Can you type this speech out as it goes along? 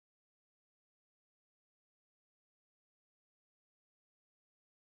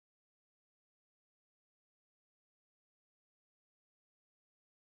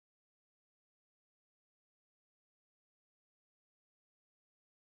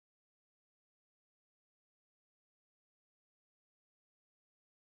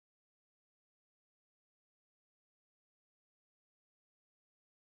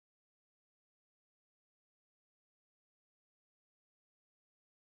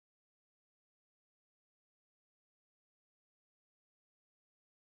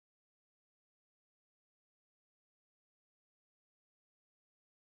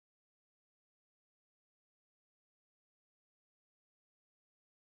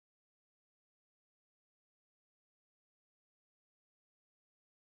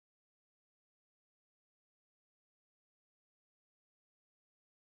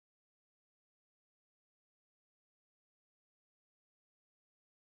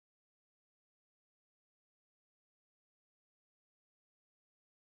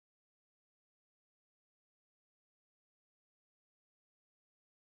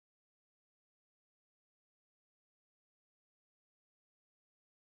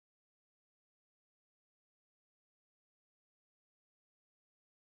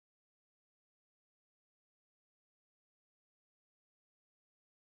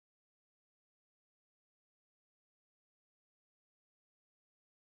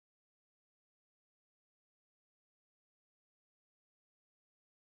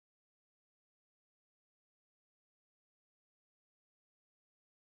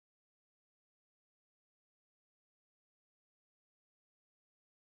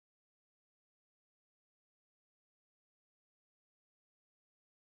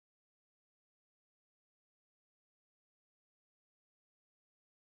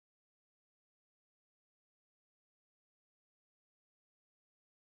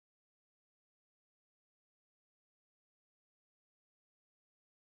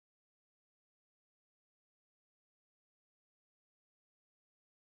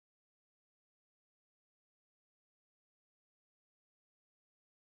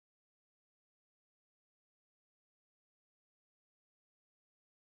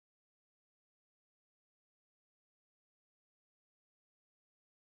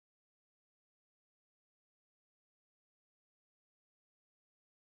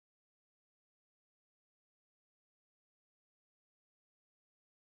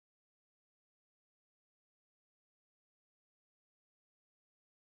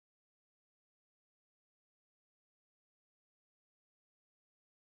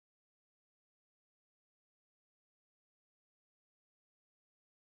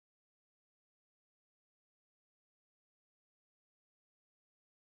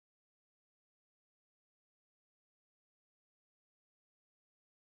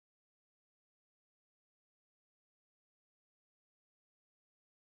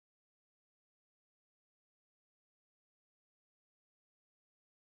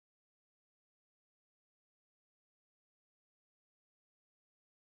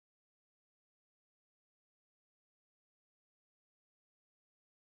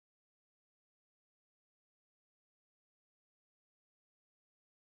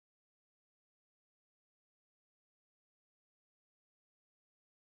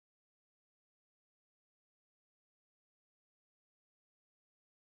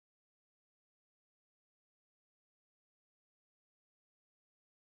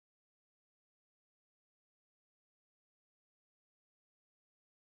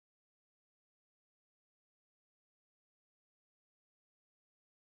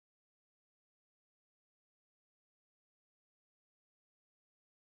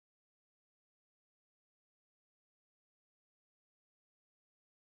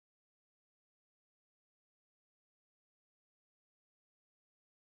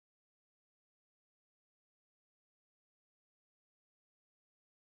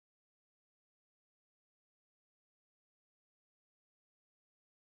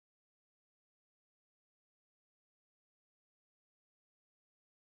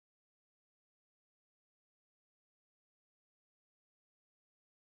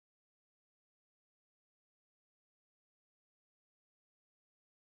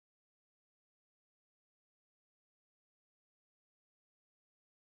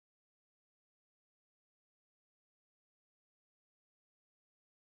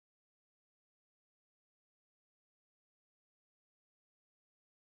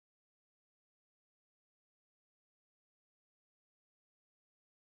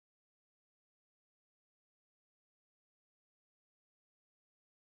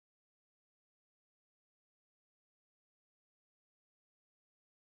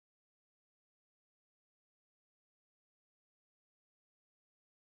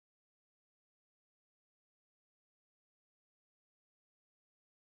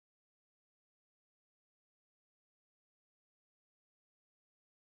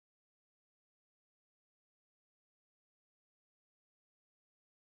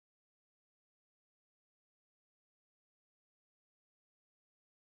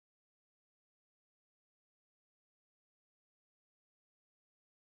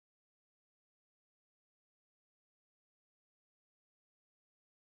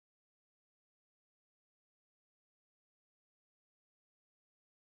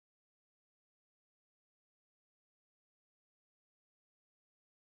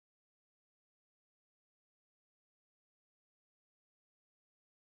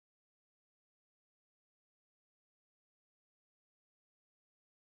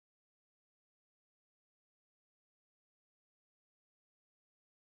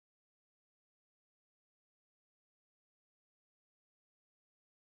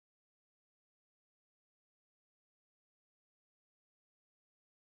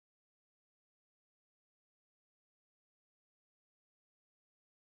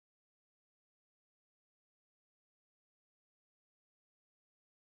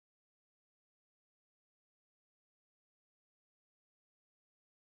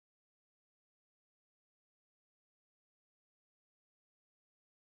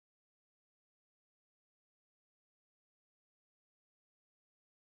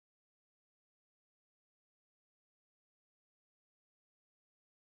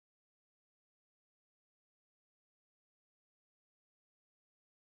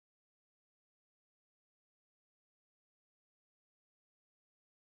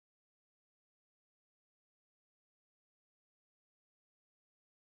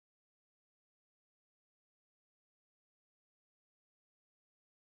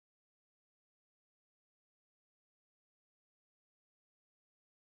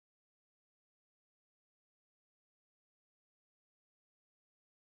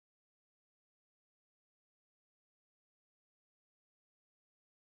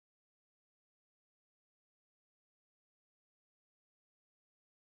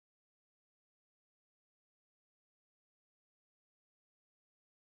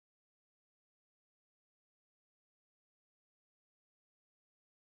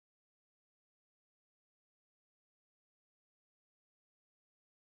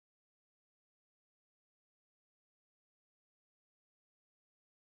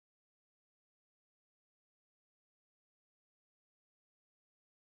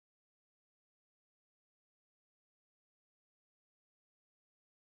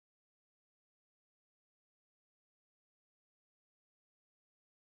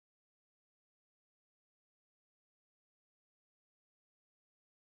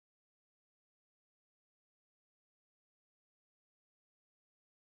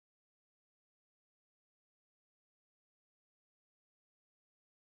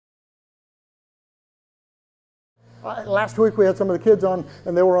Last week we had some of the kids on,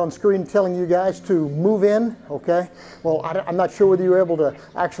 and they were on screen telling you guys to move in, okay? Well, I'm not sure whether you were able to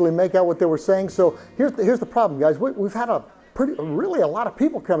actually make out what they were saying. So here's the problem, guys. We've had really a lot of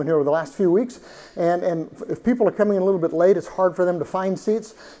people coming here over the last few weeks, and if people are coming in a little bit late, it's hard for them to find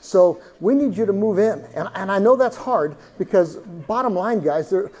seats. So we need you to move in, and I know that's hard because bottom line,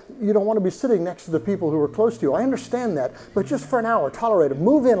 guys, you don't want to be sitting next to the people who are close to you. I understand that, but just for an hour, tolerate it.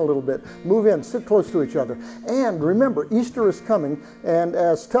 Move in a little bit. Move in. Sit close to each other. And remember, Easter is coming, and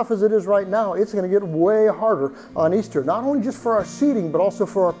as tough as it is right now, it's going to get way harder on Easter. Not only just for our seating, but also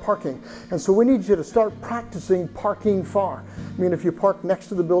for our parking. And so we need you to start practicing parking far. I mean, if you park next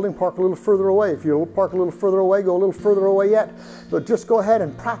to the building, park a little further away. If you park a little further away, go a little further away yet. But just go ahead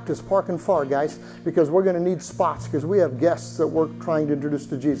and practice parking far, guys, because we're going to need spots because we have guests that we're trying to introduce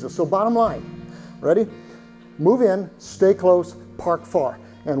to Jesus. So bottom line, ready? Move in, stay close, park far.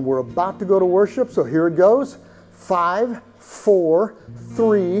 And we're about to go to worship, so here it goes. 5, 4,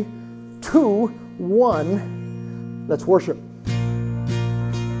 3, 2, 1. Let's worship.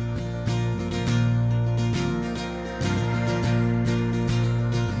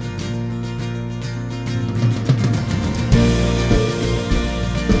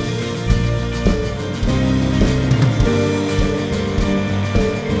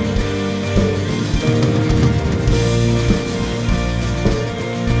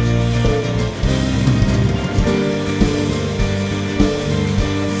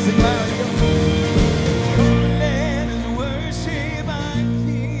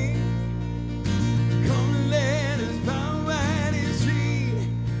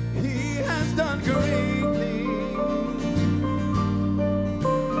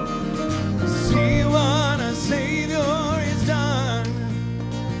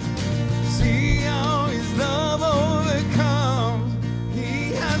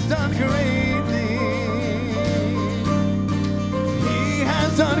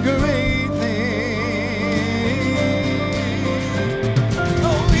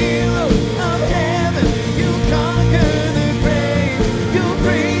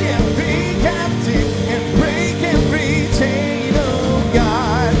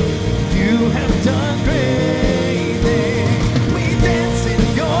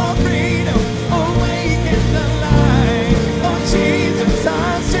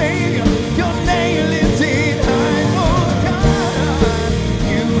 Your name is in high, oh God,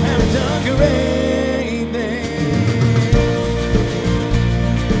 you have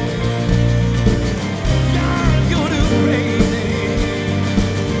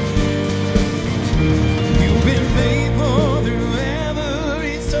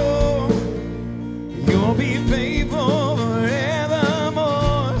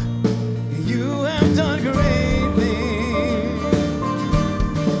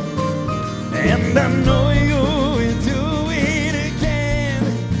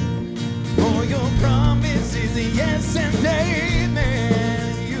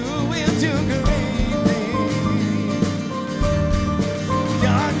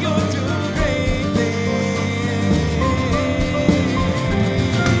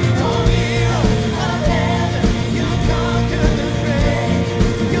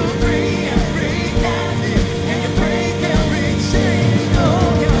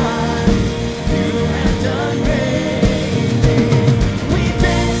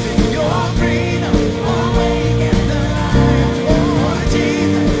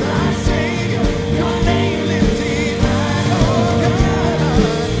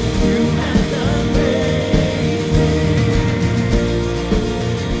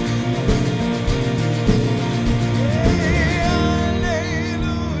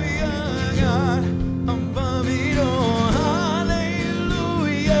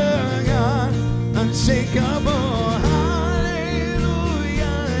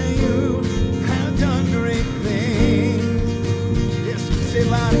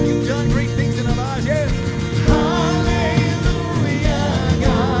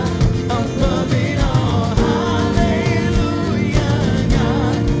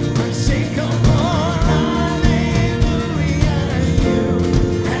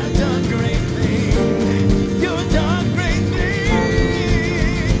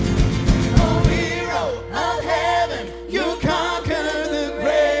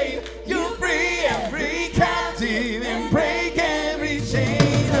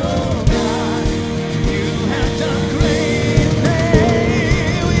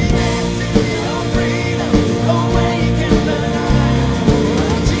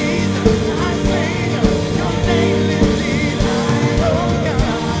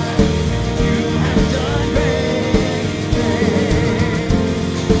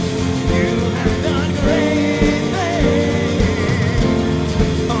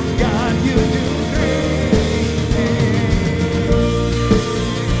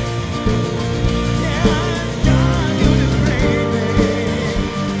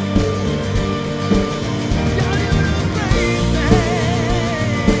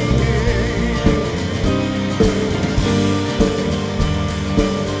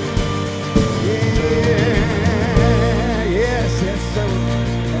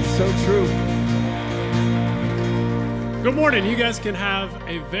morning. You guys can have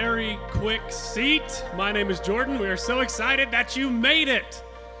a very quick seat. My name is Jordan. We are so excited that you made it.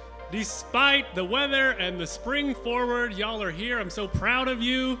 Despite the weather and the spring forward, y'all are here. I'm so proud of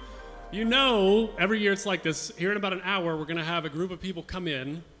you. You know, every year it's like this. Here in about an hour, we're going to have a group of people come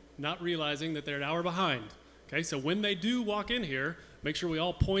in, not realizing that they're an hour behind. Okay, so when they do walk in here, make sure we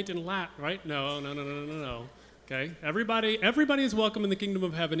all point and laugh, right? No. Okay, everybody is welcome in the kingdom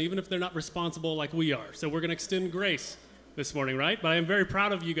of heaven, even if they're not responsible like we are. So we're going to extend grace this morning, right? But I am very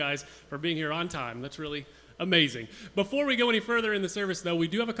proud of you guys for being here on time. That's really amazing. Before we go any further in the service, though, we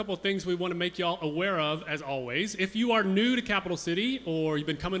do have a couple of things we want to make y'all aware of, as always. If you are new to Capital City, or you've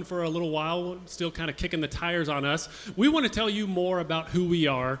been coming for a little while, still kind of kicking the tires on us, we want to tell you more about who we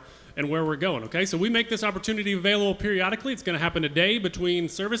are and where we're going, okay? So we make this opportunity available periodically. It's going to happen today between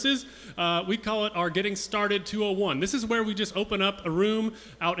services. We call it our Getting Started 201. This is where we just open up a room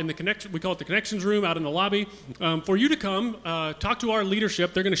out in the connection. We call it the Connections Room out in the lobby for you to come talk to our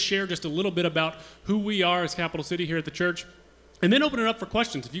leadership. They're going to share just a little bit about who we are as Capital City here at the church. And then open it up for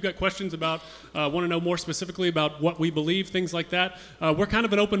questions. If you've got questions about, want to know more specifically about what we believe, things like that, we're kind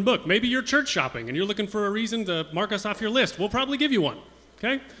of an open book. Maybe you're church shopping and you're looking for a reason to mark us off your list. We'll probably give you one.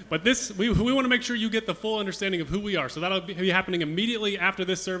 Okay, but we want to make sure you get the full understanding of who we are. So that'll be happening immediately after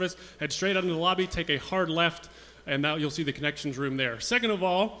this service. Head straight out into the lobby, take a hard left, and now you'll see the Connections Room there. Second of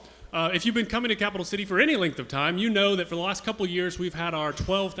all, if you've been coming to Capital City for any length of time, you know that for the last couple of years we've had our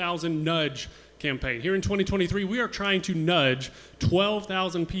 12,000 Nudge campaign. Here in 2023, we are trying to nudge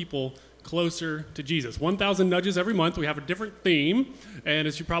 12,000 people closer to Jesus. 1,000 nudges every month. We have a different theme, and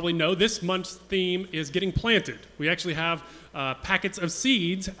as you probably know, this month's theme is getting planted. We actually have packets of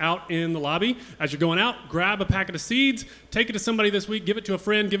seeds out in the lobby. As you're going out, grab a packet of seeds, take it to somebody this week, give it to a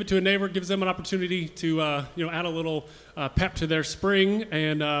friend, give it to a neighbor, gives them an opportunity to add a little pep to their spring.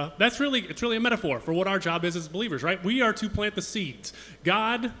 And it's really a metaphor for what our job is as believers, right? We are to plant the seeds.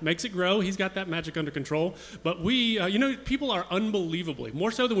 God makes it grow. He's got that magic under control. But we, people are unbelievably,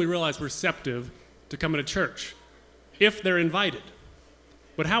 more so than we realize, receptive to coming to church if they're invited.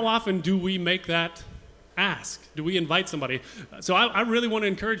 But how often do we make that ask? Do we invite somebody? So I really want to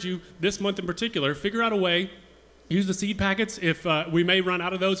encourage you this month in particular, figure out a way. Use the seed packets. If we may run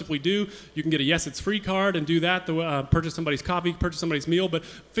out of those, if we do, you can get a Yes It's Free card and do that, purchase somebody's coffee, purchase somebody's meal, but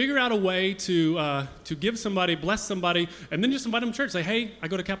figure out a way to give somebody, bless somebody, and then just invite them to church. Say, hey, I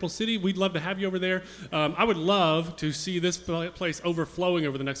go to Capital City. We'd love to have you over there. I would love to see this place overflowing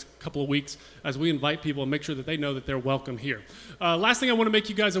over the next couple of weeks as we invite people and make sure that they know that they're welcome here. Last thing I want to make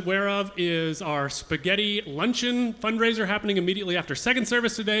you guys aware of is our spaghetti luncheon fundraiser happening immediately after second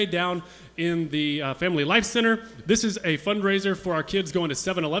service today down in the Family Life Center. This is a fundraiser for our kids going to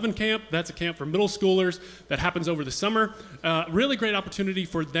 7-Eleven camp. That's a camp for middle schoolers that happens over the summer. Really great opportunity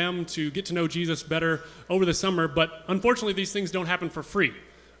for them to get to know Jesus better over the summer, but unfortunately these things don't happen for free.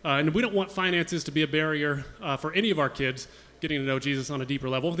 And we don't want finances to be a barrier for any of our kids getting to know Jesus on a deeper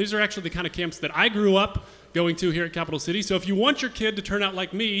level. These are actually the kind of camps that I grew up going to here at Capital City. So if you want your kid to turn out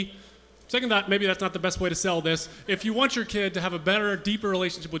like me, second thought, maybe that's not the best way to sell this. If you want your kid to have a better, deeper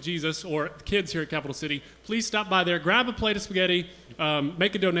relationship with Jesus, or kids here at Capital City, please stop by there, grab a plate of spaghetti,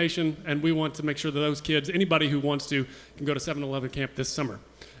 make a donation, and we want to make sure that those kids, anybody who wants to, can go to 7-Eleven camp this summer.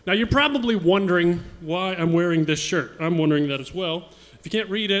 Now, you're probably wondering why I'm wearing this shirt. I'm wondering that as well. If you can't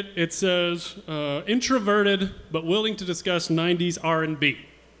read it, it says, introverted but willing to discuss 90s R&B.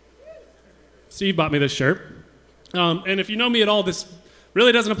 Steve bought me this shirt. And if you know me at all, this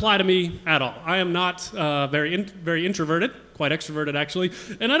really doesn't apply to me at all. I am not very introverted, quite extroverted actually,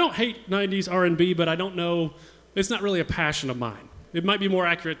 and I don't hate 90s R&B, but I don't know, it's not really a passion of mine. It might be more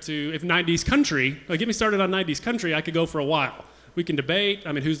accurate to, if 90s country, get me started on 90s country, I could go for a while. We can debate,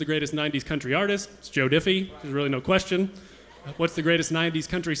 who's the greatest 90s country artist? It's Joe Diffie, there's really no question. What's the greatest 90s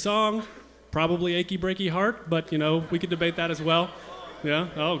country song? Probably Achy Breaky Heart, but we could debate that as well. Yeah,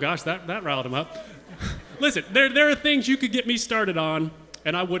 oh gosh, that riled him up. Listen, there are things you could get me started on,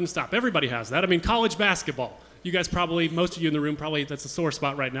 and I wouldn't stop. Everybody has that. College basketball. You guys probably, most of you in the room, probably that's a sore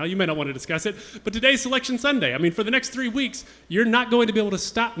spot right now. You may not want to discuss it, but today's Selection Sunday. For the next 3 weeks, you're not going to be able to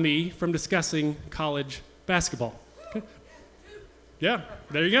stop me from discussing college basketball. Okay. Yeah,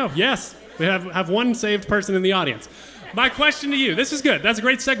 there you go. Yes, we have one saved person in the audience. My question to you, this is good. That's a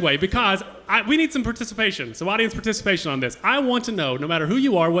great segue because we need some participation, some audience participation on this. I want to know, no matter who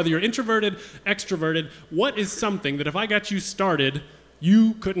you are, whether you're introverted, extroverted, what is something that if I got you started,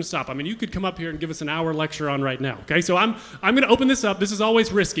 you couldn't stop? You could come up here and give us an hour lecture on right now, okay? So I'm going to open this up. This is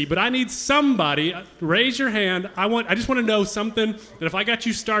always risky, but I need somebody, raise your hand. I just want to know something that if I got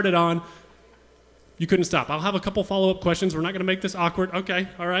you started on, you couldn't stop. I'll have a couple follow-up questions. We're not going to make this awkward. Okay,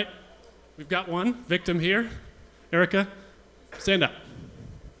 all right. We've got one victim here. Erica, Stand up.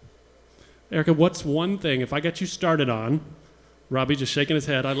 Erica, what's one thing, if I got you started on, Robbie just shaking his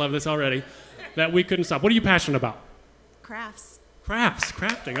head, I love this already, that we couldn't stop? What are you passionate about? Crafts.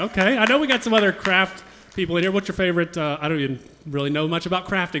 Crafting, okay. I know we got some other craft people in here. What's your favorite, I don't even really know much about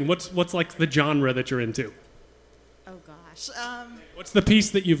crafting. What's like the genre that you're into? Oh gosh. What's the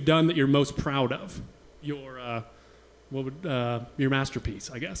piece that you've done that you're most proud of? Your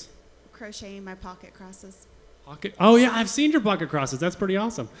masterpiece, I guess. Crocheting my pocket crosses. Pocket. Oh yeah, I've seen your pocket crosses. That's pretty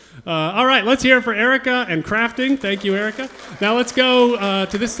awesome. All right, let's hear it for Erica and crafting. Thank you, Erica. Now let's go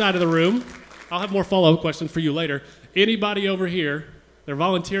to this side of the room. I'll have more follow-up questions for you later. Anybody over here? They're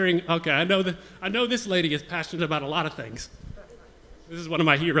volunteering. Okay, I know this lady is passionate about a lot of things. This is one of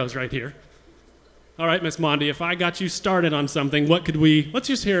my heroes right here. All right, Miss Mondi, if I got you started on something, let's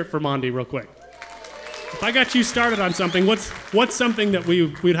just hear it for Mondi real quick. If I got you started on something, what's something that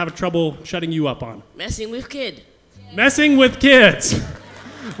we'd have trouble shutting you up on? Messing with kids. Messing with kids.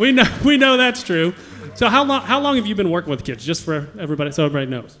 We know that's true. So how long have you been working with kids? Just for everybody, so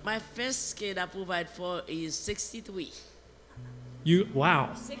everybody knows. My first kid I provide for is 63.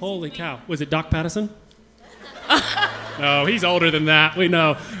 Wow, holy cow. Was it Doc Patterson? No, he's older than that, we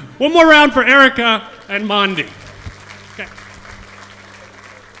know. One more round for Erica and Mondi.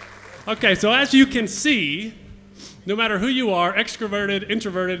 Okay, so as you can see, no matter who you are, extroverted,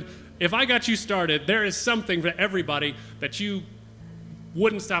 introverted, if I got you started, there is something for everybody that you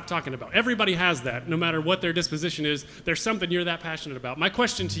wouldn't stop talking about. Everybody has that, no matter what their disposition is. There's something you're that passionate about. My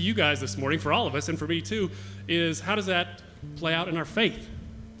question to you guys this morning, for all of us, and for me too, is how does that play out in our faith?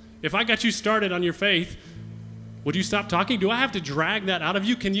 If I got you started on your faith, would you stop talking? Do I have to drag that out of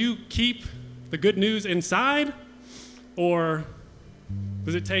you? Can you keep the good news inside? Or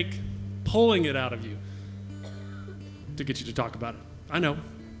does it take pulling it out of you to get you to talk about it? I know,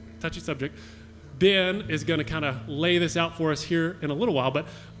 touchy subject. Ben is going to kind of lay this out for us here in a little while, but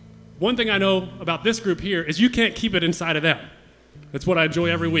one thing I know about this group here is you can't keep it inside of them. That's what I enjoy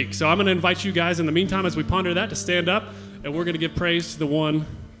every week. So I'm going to invite you guys in the meantime as we ponder that to stand up, and we're going to give praise to the one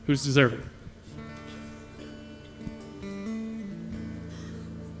who's deserving.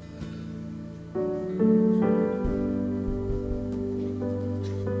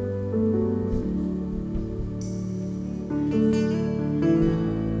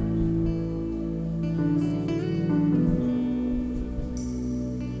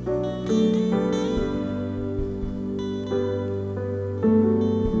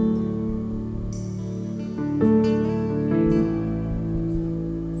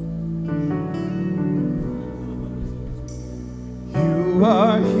 You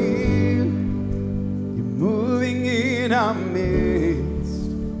are here, you're moving in our midst.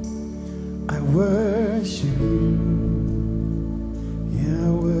 I worship you, yeah, I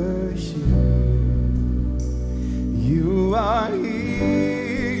worship you. You are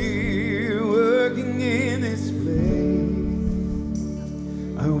here, working in this place.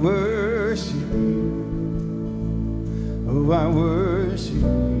 I worship you, oh, I worship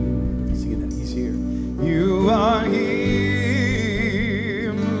you. Sing it out, he's here. You are here.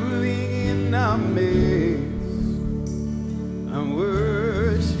 I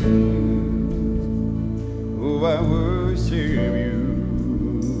worship you, oh, I worship you.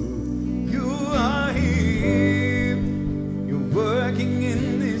 You are here, you're working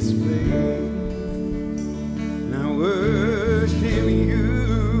in this place, and I worship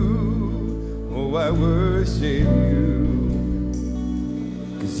you, oh, I worship you,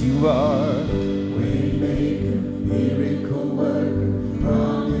 'cause you are waymaker, miracle worker,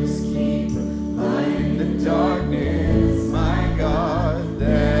 promise keeper, light in the darkness, my God,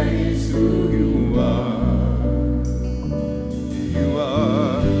 that is who you are. You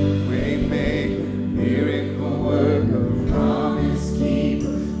are waymaker, miracle worker, promise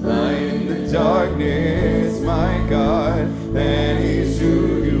keeper, light in the darkness, my God, that is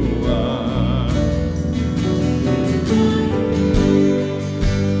who you are.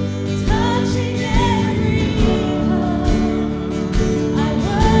 I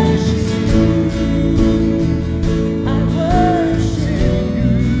worship you.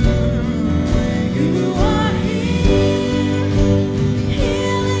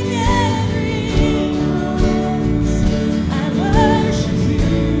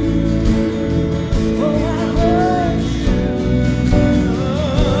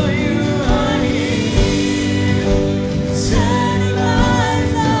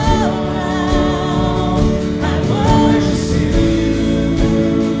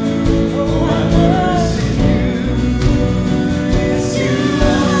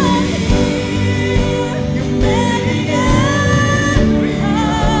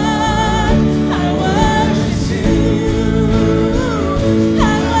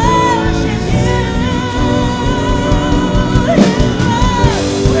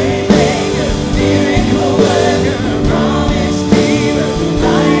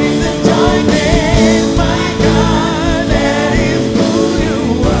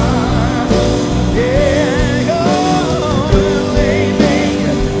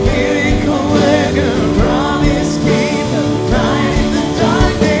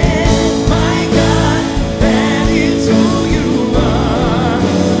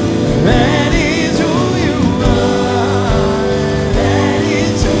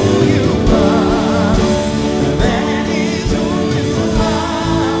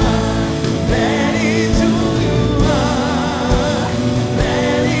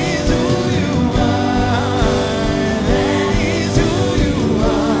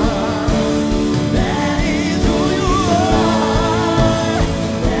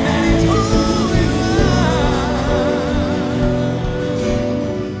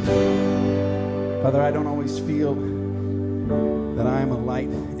 Father, I don't always feel that I am a light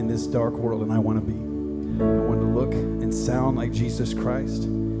in this dark world, and I want to be. I want to look and sound like Jesus Christ.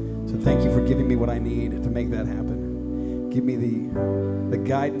 So thank you for giving me what I need to make that happen. Give me the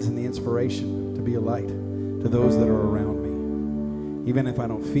guidance and the inspiration to be a light to those that are around me. Even if I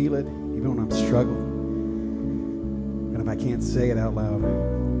don't feel it, even when I'm struggling, and if I can't say it out loud,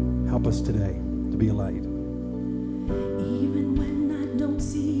 help us today to be a light. Even when I don't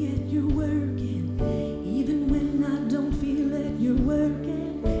see it, you're working. Even when I don't feel it, you're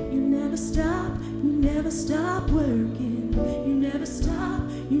working. You never stop working.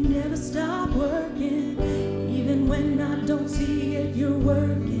 You never stop working. Even when I don't see it, you're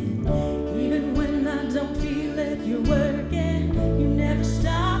working. Even when I don't feel it, you're working. You never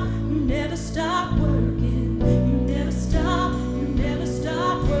stop working. You never stop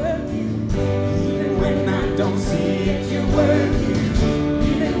working. Even when I don't see it, you're working.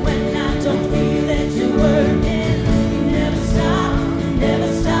 Even when I don't feel it, you're working. You never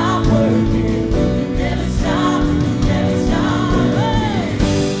stop working. You never stop working.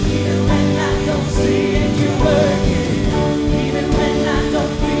 Even when I don't see it, you're working. Even when I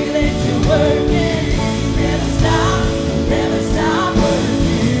don't feel it, you're working. You never stop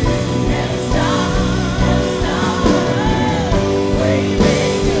working. You never stop working.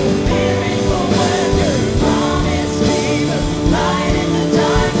 Waymaker, miracle worker, promise keeper, light in the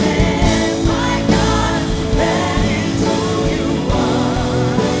darkness. My God, that is who you are.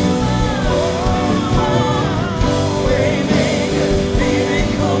 Waymaker,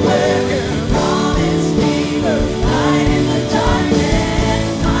 miracle worker, promise keeper, light in the darkness.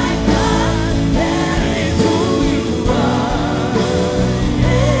 My God, that is who you are.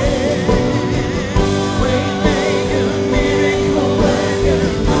 Waymaker, miracle worker,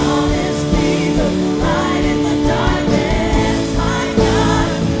 promise keeper, light in the darkness. My God,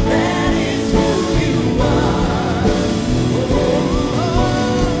 that is who you are.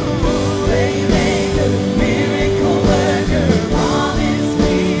 Waymaker, miracle worker, promise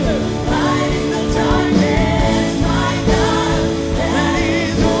keeper, light in the darkness. My God, that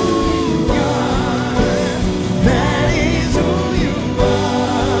is who you are. That is who you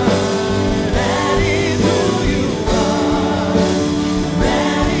are. That is who you are.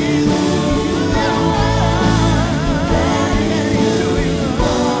 That is who you are. That is who you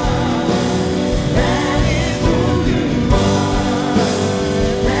are. That is who you are.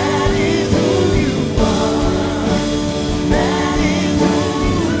 That is who you are. That is who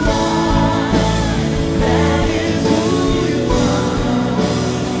you are. That is who you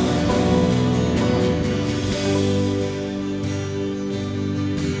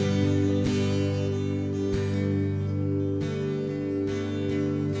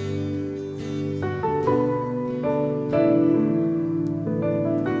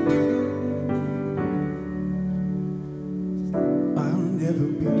I'll never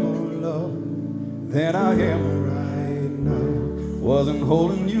be more loved than I am right now. Wasn't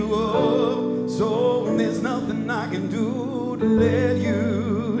holding you up, so there's nothing I can do to let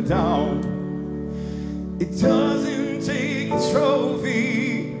you down. It doesn't take a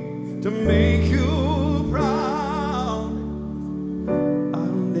trophy to make you proud.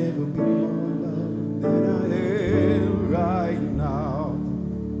 I'll never be more loved than I am right now.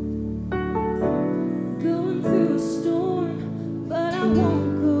 Going through a storm, but I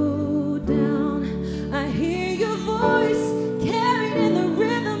won't go down. I hear your voice carried in the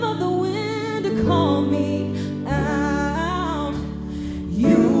rhythm of the wind to call me out.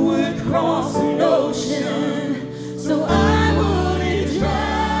 You would cross an ocean so I wouldn't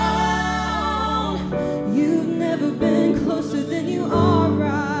drown. You've never been closer than you are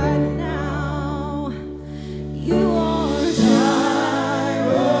right now. You are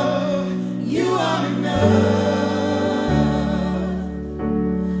Jireh. You are enough.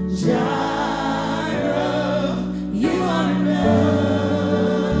 Jireh, you are enough.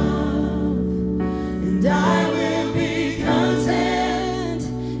 And I will be content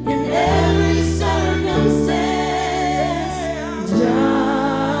in every circumstance.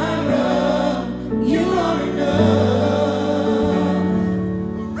 Jireh, you are enough.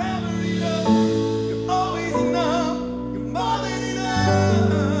 Forever enough, you're always enough, you're more than enough.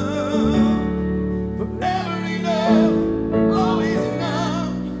 Forever enough, you're always enough,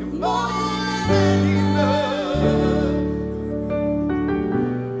 you're more than enough.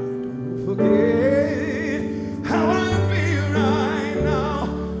 Don't forget how I feel right now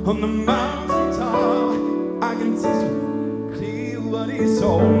on the mountaintop. I can see so clear what it's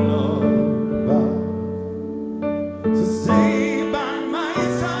all about. So stay by my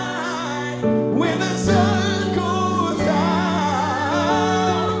side when the sun goes down.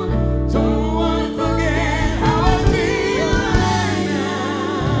 Don't want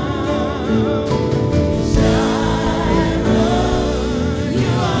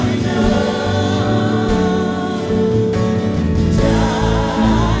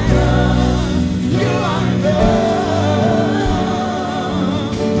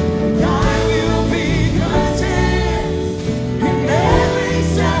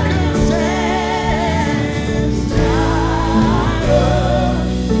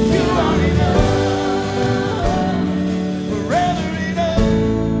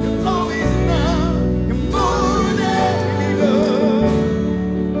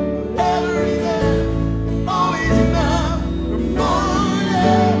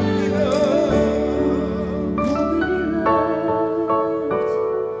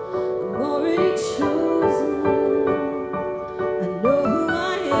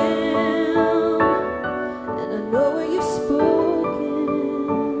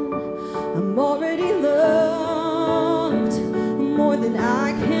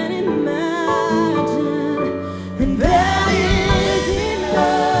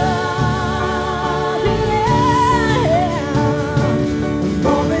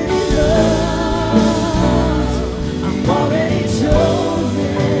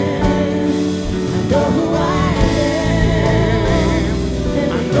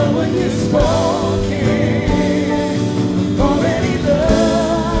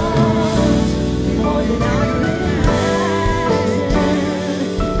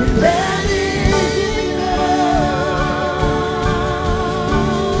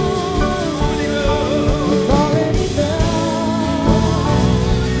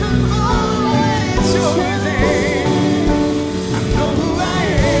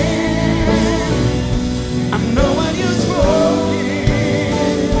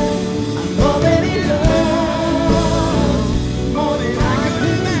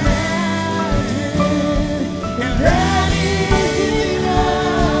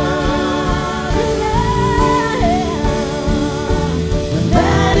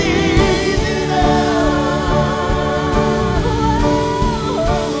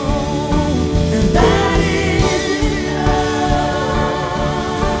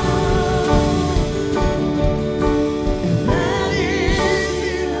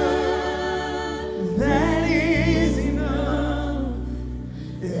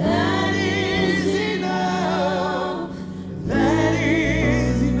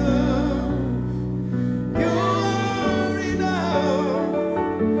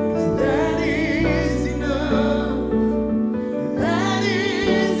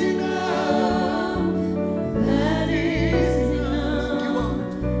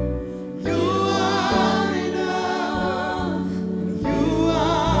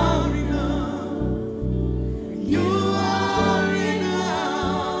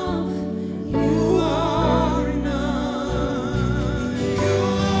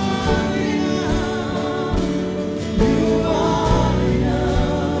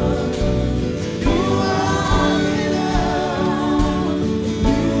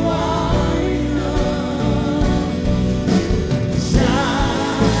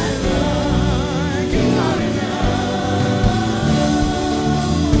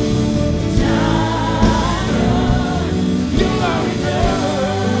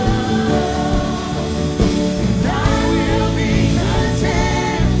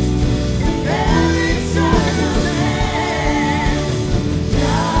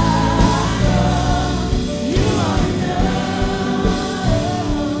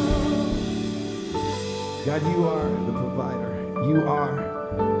God, you are the provider. You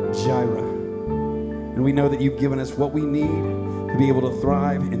are Jireh. And we know that you've given us what we need to be able to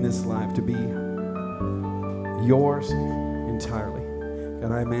thrive in this life, to be yours entirely.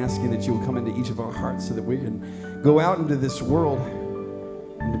 God, I'm asking that you will come into each of our hearts so that we can go out into this world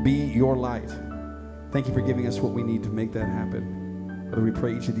and to be your light. Thank you for giving us what we need to make that happen. Father, we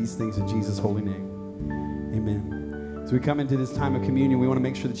pray each of these things in Jesus' holy name. Amen. As we come into this time of communion, we want to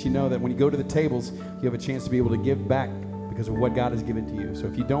make sure that you know that when you go to the tables, you have a chance to be able to give back because of what God has given to you. So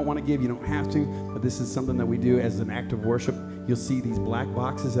if you don't want to give, you don't have to, but this is something that we do as an act of worship. You'll see these black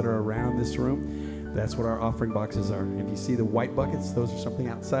boxes that are around this room. That's what our offering boxes are. If you see the white buckets, those are something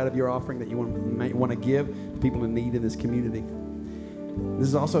outside of your offering that you might want to give to people in need in this community. This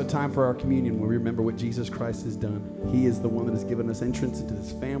is also a time for our communion where we remember what Jesus Christ has done. He is the one that has given us entrance into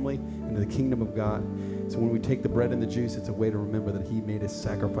this family, into the kingdom of God. So when we take the bread and the juice, it's a way to remember that he made a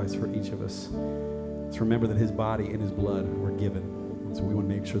sacrifice for each of us. Let's remember that his body and his blood were given. And so we want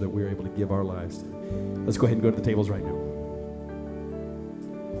to make sure that we're able to give our lives to him. Let's go ahead and go to the tables right now.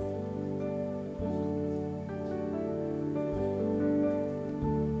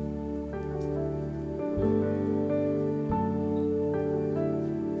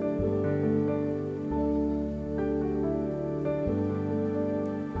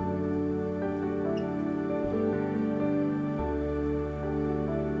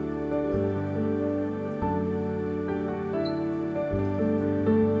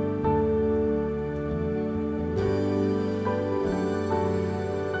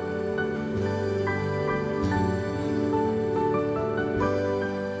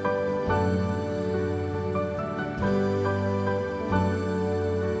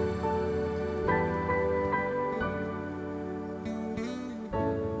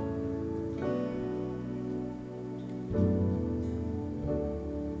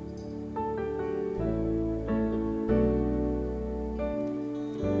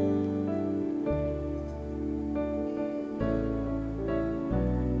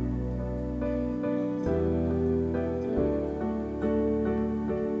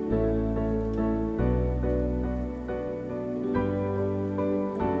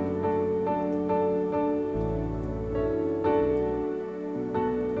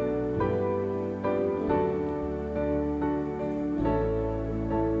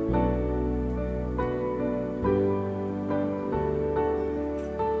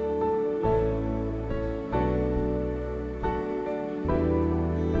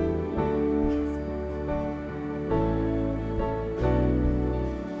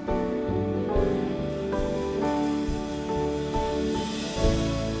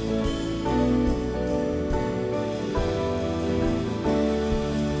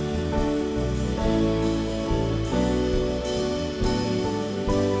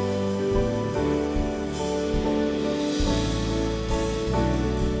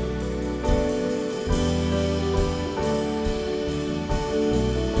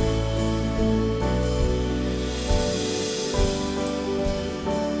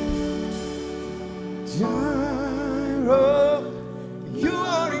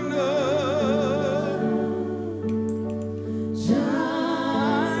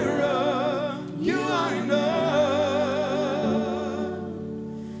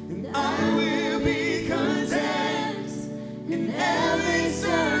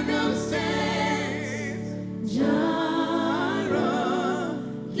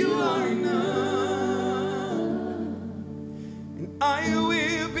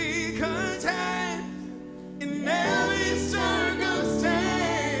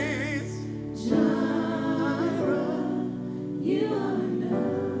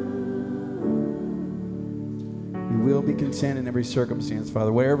 Content in every circumstance,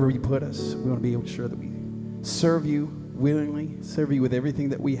 Father. Wherever you put us, we want to be able to sure that we serve you willingly, serve you with everything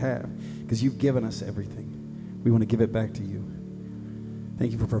that we have, because you've given us everything. We want to give it back to you.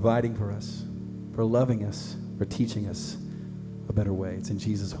 Thank you for providing for us, for loving us, for teaching us a better way. It's in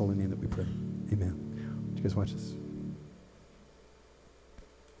Jesus' holy name that we pray. Amen. Would you guys watch this?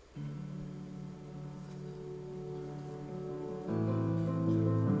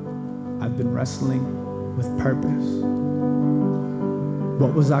 I've been wrestling with purpose.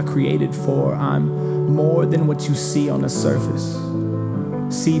 What was I created for? I'm more than what you see on the surface.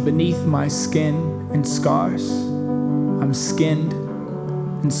 See beneath my skin and scars. I'm skinned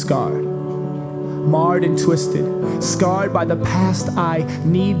and scarred. Marred and twisted. Scarred by the past I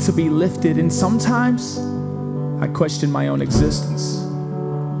need to be lifted. And sometimes I question my own existence.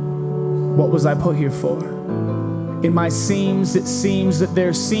 What was I put here for? In my seams, it seems that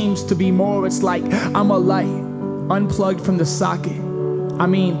there seems to be more. It's like I'm a light unplugged from the socket. I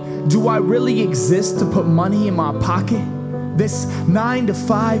mean, do I really exist to put money in my pocket? This 9 to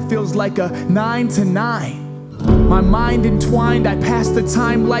 5 feels like a 9 to 9. My mind entwined, I pass the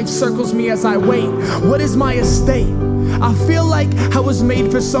time, life circles me as I wait. What is my estate? I feel like I was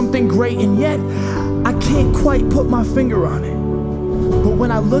made for something great, and yet I can't quite put my finger on it. But when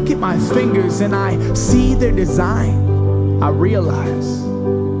I look at my fingers and I see their design, I realize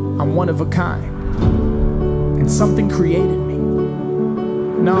I'm one of a kind, and something created me.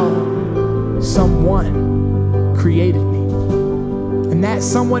 No, someone created me. And that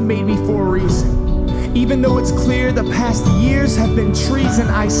someone made me for a reason. Even though it's clear the past years have been treason,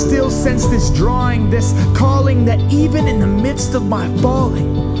 I still sense this drawing, this calling, that even in the midst of my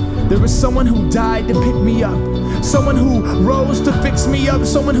falling, there was someone who died to pick me up, someone who rose to fix me up,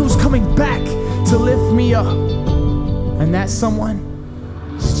 someone who's coming back to lift me up. And that someone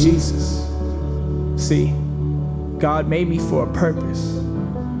is Jesus. See, God made me for a purpose.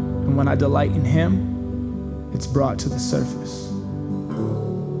 And when I delight in Him, it's brought to the surface.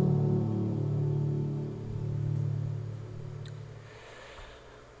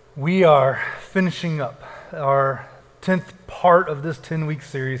 We are finishing up our 10th part of this 10-week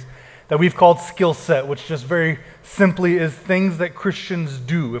series that we've called Skill Set, which just very simply is things that Christians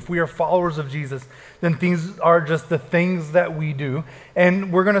do. If we are followers of Jesus, then these are just the things that we do.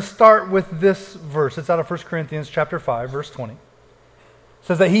 And we're going to start with this verse. It's out of 1 Corinthians chapter 5, verse 20. It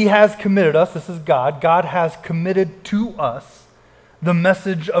says that He has committed us, this is God, God has committed to us the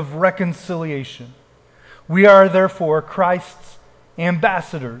message of reconciliation. We are therefore Christ's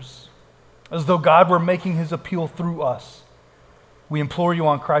ambassadors, as though God were making His appeal through us. We implore you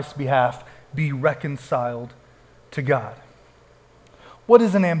on Christ's behalf, be reconciled to God. What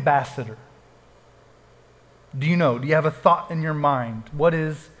is an ambassador? Do you know? Do you have a thought in your mind? What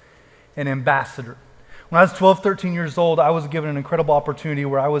is an ambassador? When I was 12, 13 years old, I was given an incredible opportunity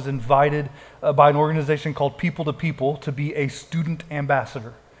where I was invited by an organization called People to People to be a student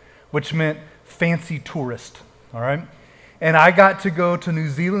ambassador, which meant fancy tourist, all right? And I got to go to New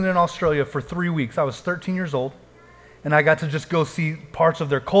Zealand and Australia for 3 weeks. I was 13 years old, and I got to just go see parts of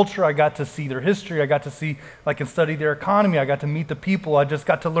their culture. I got to see their history. I got to see, and study their economy. I got to meet the people. I just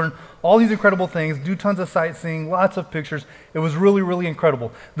got to learn all these incredible things, do tons of sightseeing, lots of pictures. It was really, really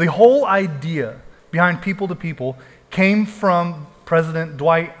incredible. The whole idea behind People to People came from President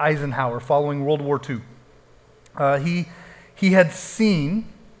Dwight Eisenhower following World War II. He had seen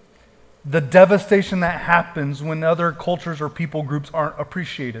the devastation that happens when other cultures or people groups aren't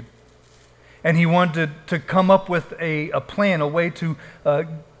appreciated. And he wanted to come up with a plan, a way to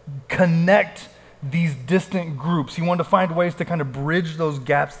connect these distant groups. He wanted to find ways to kind of bridge those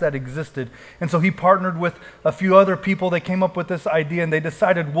gaps that existed. And so he partnered with a few other people. They came up with this idea, and they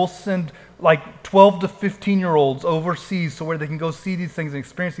decided we'll send 12 to 15-year-olds overseas so where they can go see these things and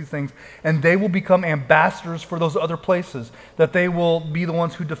experience these things, and they will become ambassadors for those other places, that they will be the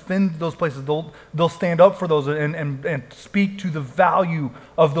ones who defend those places. They'll stand up for those and speak to the value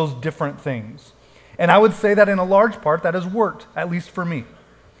of those different things. And I would say that in a large part that has worked, at least for me.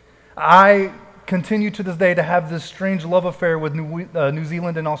 I continue to this day to have this strange love affair with New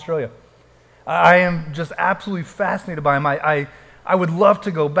Zealand and Australia. I am just absolutely fascinated by them. I would love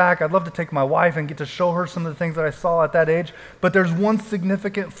to go back. I'd love to take my wife and get to show her some of the things that I saw at that age. But there's one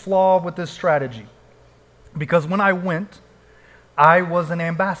significant flaw with this strategy. Because when I went, I was an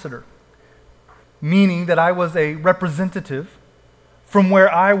ambassador, meaning that I was a representative from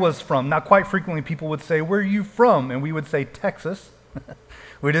where I was from. Now, quite frequently people would say, "Where are you from?" And we would say, "Texas."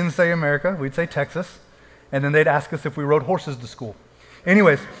 We didn't say America, we'd say Texas. And then they'd ask us if we rode horses to school.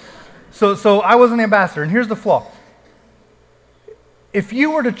 Anyways, so I was an ambassador, and here's the flaw. If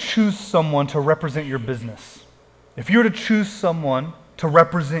you were to choose someone to represent your business, if you were to choose someone to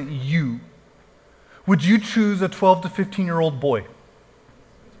represent you, would you choose a 12 to 15-year-old boy?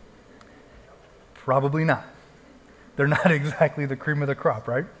 Probably not. They're not exactly the cream of the crop,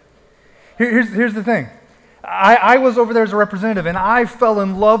 right? Here's the thing. I was over there as a representative, and I fell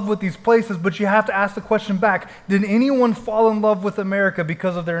in love with these places, but you have to ask the question back, did anyone fall in love with America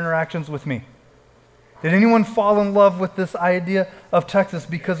because of their interactions with me? Did anyone fall in love with this idea of Texas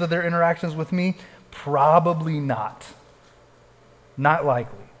because of their interactions with me? Probably not. Not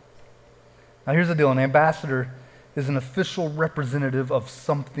likely. Now here's the deal. An ambassador is an official representative of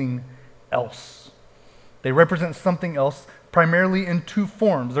something else. They represent something else primarily in two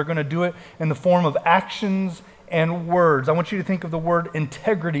forms. They're going to do it in the form of actions and words. I want you to think of the word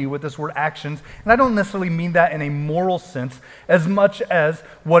integrity with this word actions. And I don't necessarily mean that in a moral sense as much as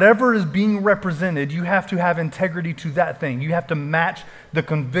whatever is being represented, you have to have integrity to that thing. You have to match the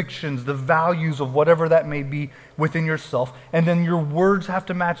convictions, the values of whatever that may be within yourself. And then your words have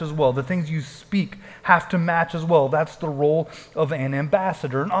to match as well. The things you speak have to match as well. That's the role of an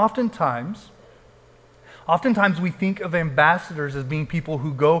ambassador. And oftentimes we think of ambassadors as being people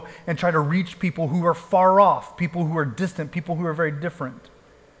who go and try to reach people who are far off, people who are distant, people who are very different.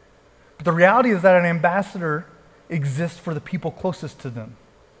 But the reality is that an ambassador exists for the people closest to them.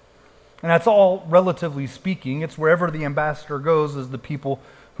 And that's all relatively speaking. It's wherever the ambassador goes is the people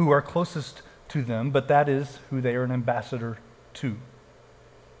who are closest to them, but that is who they are an ambassador to.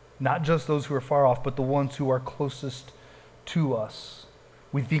 Not just those who are far off, but the ones who are closest to us.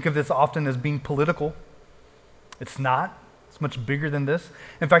 We think of this often as being political. It's not. It's much bigger than this.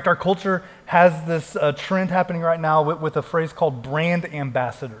 In fact, our culture has this trend happening right now with a phrase called brand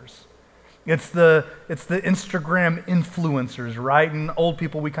ambassadors. It's the Instagram influencers, right? And old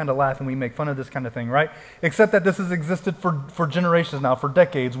people, we kind of laugh and we make fun of this kind of thing, right? Except that this has existed for generations now, for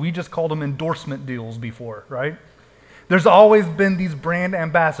decades. We just called them endorsement deals before, right? There's always been these brand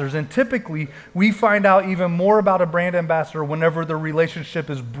ambassadors, and typically we find out even more about a brand ambassador whenever the relationship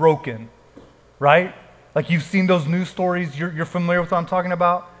is broken, right? Like you've seen those news stories, you're familiar with what I'm talking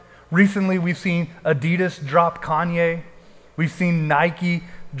about? Recently, we've seen Adidas drop Kanye. We've seen Nike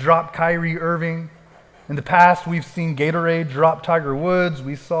drop Kyrie Irving. In the past, we've seen Gatorade drop Tiger Woods.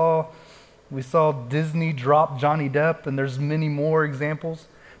 We saw Disney drop Johnny Depp, and there's many more examples.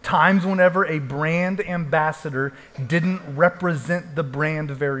 Times whenever a brand ambassador didn't represent the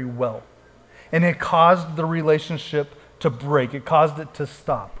brand very well. And it caused the relationship to break. It caused it to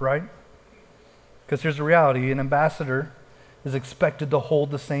stop, right? Because here's the reality, an ambassador is expected to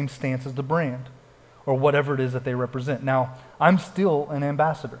hold the same stance as the brand or whatever it is that they represent. Now, I'm still an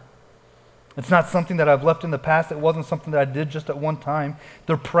ambassador. It's not something that I've left in the past. It wasn't something that I did just at one time.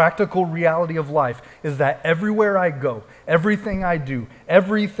 The practical reality of life is that everywhere I go, everything I do,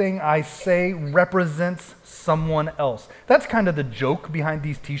 everything I say represents someone else. That's kind of the joke behind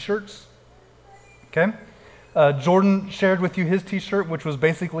these t-shirts, okay? Jordan shared with you his t-shirt, which was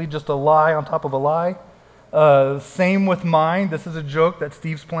basically just a lie on top of a lie. Same with mine. This is a joke that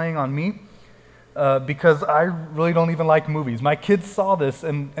Steve's playing on me because I really don't even like movies. My kids saw this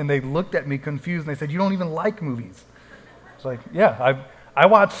and they looked at me confused and they said, "You don't even like movies?" It's like, yeah, I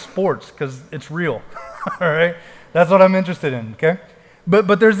watch sports because it's real. All right? That's what I'm interested in, okay?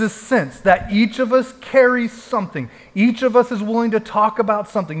 But there's this sense that each of us carries something. Each of us is willing to talk about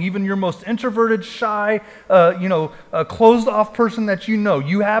something. Even your most introverted, shy, closed-off person that you know.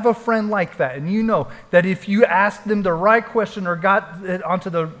 You have a friend like that, and you know that if you asked them the right question or got it onto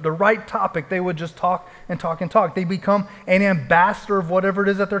the right topic, they would just talk and talk and talk. They become an ambassador of whatever it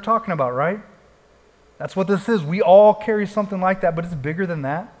is that they're talking about, right? That's what this is. We all carry something like that, but it's bigger than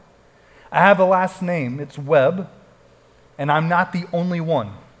that. I have a last name. It's Webb. And I'm not the only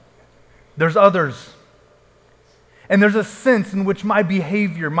one. There's others. And there's a sense in which my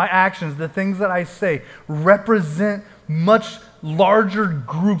behavior, my actions, the things that I say represent much larger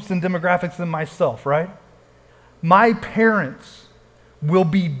groups and demographics than myself, right? My parents will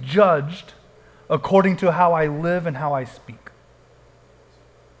be judged according to how I live and how I speak.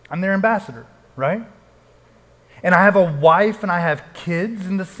 I'm their ambassador, right? And I have a wife and I have kids,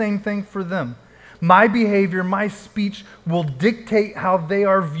 and the same thing for them. My behavior, my speech will dictate how they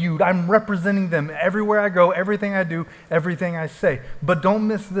are viewed. I'm representing them everywhere I go, everything I do, everything I say. But don't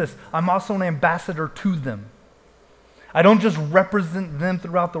miss this. I'm also an ambassador to them. I don't just represent them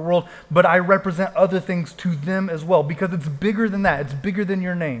throughout the world, but I represent other things to them as well, because it's bigger than that. It's bigger than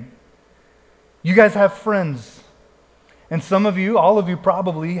your name. You guys have friends. And some of you, all of you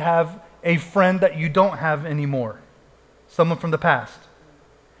probably have a friend that you don't have anymore. Someone from the past.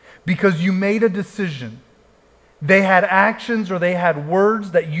 Because you made a decision. They had actions or they had words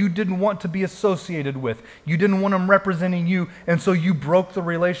that you didn't want to be associated with. You didn't want them representing you, and so you broke the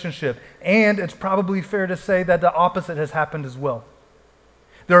relationship. And it's probably fair to say that the opposite has happened as well.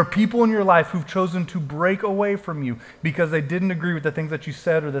 There are people in your life who've chosen to break away from you because they didn't agree with the things that you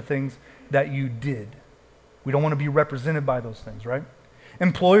said or the things that you did. We don't want to be represented by those things, right?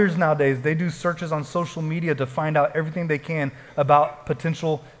 Employers nowadays, they do searches on social media to find out everything they can about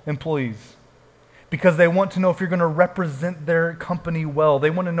potential employees because they want to know if you're going to represent their company well. They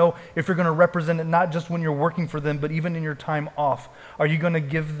want to know if you're going to represent it not just when you're working for them, but even in your time off. Are you going to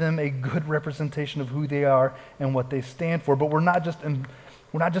give them a good representation of who they are and what they stand for? But we're not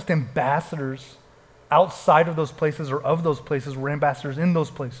just ambassadors outside of those places or of those places. We're ambassadors in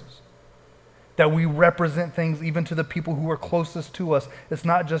those places. that we represent things even to the people who are closest to us. It's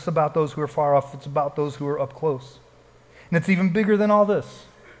not just about those who are far off, it's about those who are up close. And it's even bigger than all this.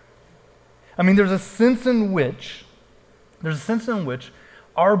 I mean, there's a sense in which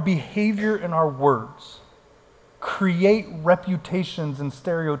our behavior and our words create reputations and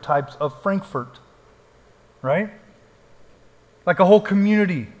stereotypes of Frankfurt, right? Like a whole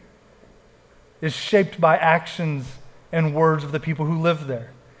community is shaped by actions and words of the people who live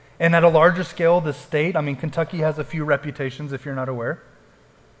there. And at a larger scale, the state, I mean, Kentucky has a few reputations, if you're not aware,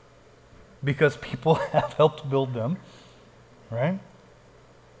 because people have helped build them, right?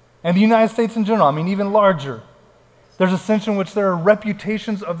 And the United States in general, I mean, even larger. There's a sense in which there are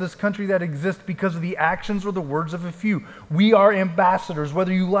reputations of this country that exist because of the actions or the words of a few. We are ambassadors,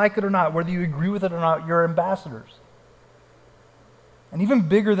 whether you like it or not, whether you agree with it or not, you're ambassadors. And even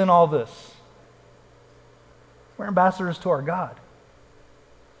bigger than all this, we're ambassadors to our God.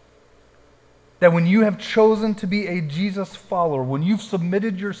 That when you have chosen to be a Jesus follower, when you've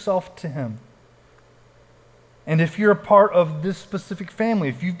submitted yourself to Him, and if you're a part of this specific family,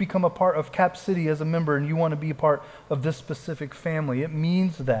 if you've become a part of Cap City as a member and you want to be a part of this specific family, it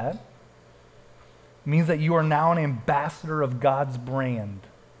means that you are now an ambassador of God's brand.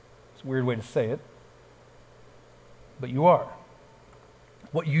 It's a weird way to say it, but you are.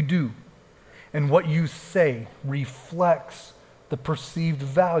 What you do and what you say reflects the perceived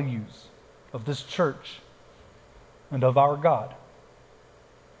values of this church and of our God.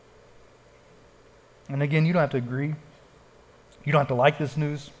 And again, you don't have to agree. You don't have to like this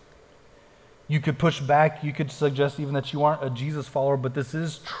news. You could push back. You could suggest even that you aren't a Jesus follower, but this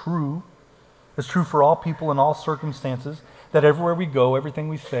is true. It's true for all people in all circumstances, that everywhere we go, everything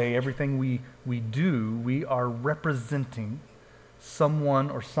we say, everything we do, we are representing someone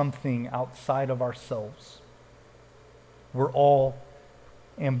or something outside of ourselves. We're all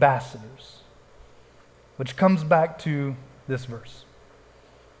ambassadors. Which comes back to this verse.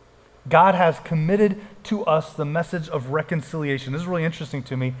 God has committed to us the message of reconciliation. This is really interesting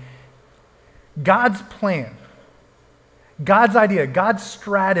to me. God's plan, God's idea, God's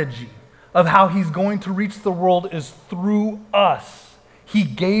strategy of how He's going to reach the world is through us. He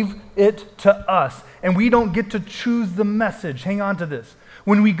gave it to us, and we don't get to choose the message. Hang on to this.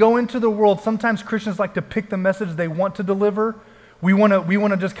 When we go into the world, sometimes Christians like to pick the message they want to deliver. We want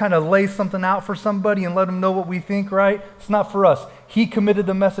to just kind of lay something out for somebody and let them know what we think, right? It's not for us. He committed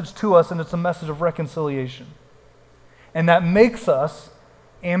the message to us, and it's a message of reconciliation. And that makes us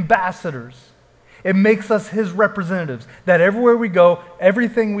ambassadors. It makes us His representatives. That everywhere we go,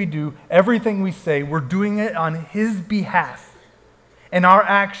 everything we do, everything we say, we're doing it on His behalf. And our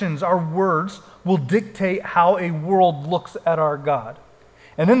actions, our words, will dictate how a world looks at our God.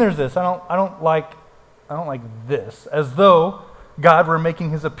 And then there's this. I don't like this. As though God were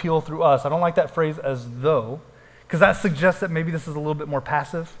making His appeal through us. I don't like that phrase, as though, because that suggests that maybe this is a little bit more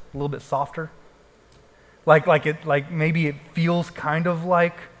passive, a little bit softer. Like maybe it feels kind of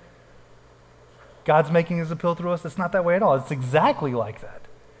like God's making His appeal through us. It's not that way at all. It's exactly like that.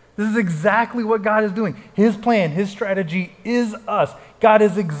 This is exactly what God is doing. His plan, His strategy is us. God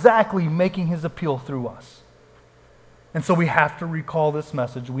is exactly making His appeal through us. And so we have to recall this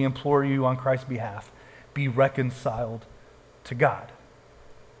message. We implore you on Christ's behalf, be reconciled to God.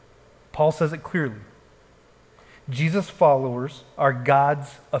 Paul says it clearly. Jesus followers are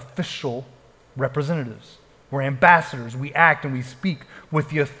God's official representatives. We're ambassadors. We act and we speak with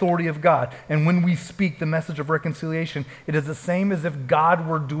the authority of God. And when we speak the message of reconciliation, it is the same as if God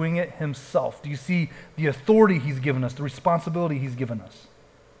were doing it Himself. Do you see the authority He's given us, the responsibility He's given us?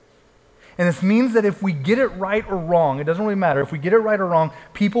 And this means that if we get it right or wrong, it doesn't really matter. If we get it right or wrong,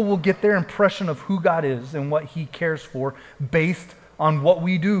 people will get their impression of who God is and what He cares for based on what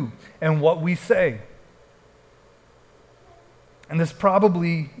we do and what we say. And this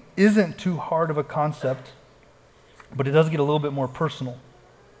probably isn't too hard of a concept, but it does get a little bit more personal.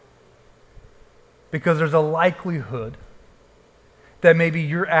 Because there's a likelihood that maybe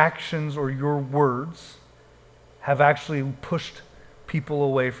your actions or your words have actually pushed people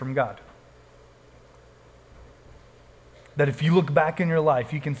away from God. That if you look back in your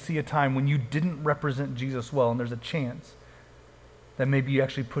life, you can see a time when you didn't represent Jesus well, and there's a chance that maybe you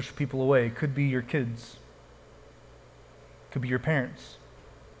actually pushed people away. It could be your kids. It could be your parents.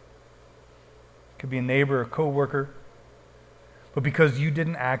 It could be a neighbor, a coworker. But because you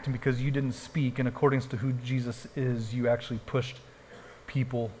didn't act and because you didn't speak in accordance to who Jesus is, you actually pushed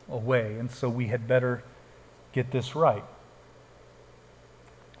people away. And so we had better get this right.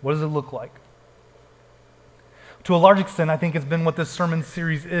 What does it look like? To a large extent, I think it's been what this sermon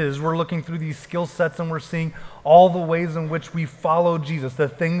series is. We're looking through these skill sets and we're seeing all the ways in which we follow Jesus, the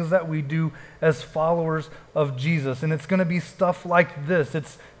things that we do as followers of Jesus. And it's going to be stuff like this.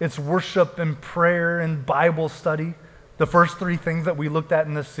 It's worship and prayer and Bible study, the first three things that we looked at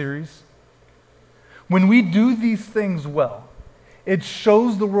in this series. When we do these things well, it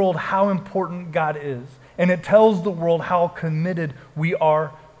shows the world how important God is, and it tells the world how committed we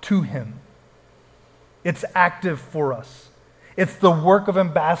are to Him. It's active for us. It's the work of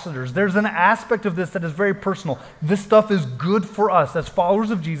ambassadors. There's an aspect of this that is very personal. This stuff is good for us. As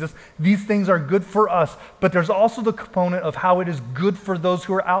followers of Jesus, these things are good for us. But there's also the component of how it is good for those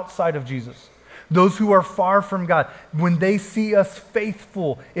who are outside of Jesus, those who are far from God. When they see us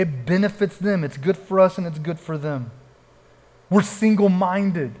faithful, it benefits them. It's good for us and it's good for them. We're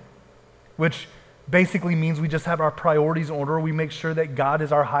single-minded, which basically means we just have our priorities in order. We make sure that God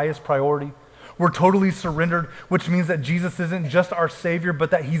is our highest priority. We're totally surrendered, which means that Jesus isn't just our Savior,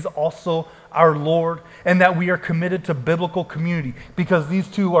 but that He's also our Lord, and that we are committed to biblical community, because these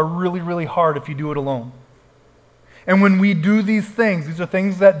two are really, really hard if you do it alone. And when we do these are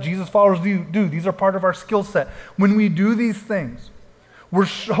things that Jesus followers do. These are part of our skill set. When we do these things, we're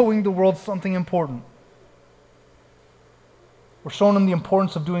showing the world something important. We're showing them the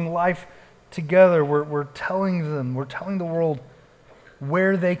importance of doing life together. We're telling the world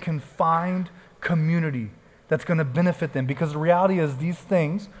where they can find community that's going to benefit them. Because the reality is these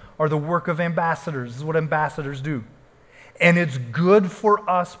things are the work of ambassadors. This is what ambassadors do. And it's good for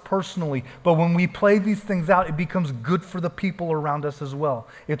us personally. But when we play these things out, it becomes good for the people around us as well.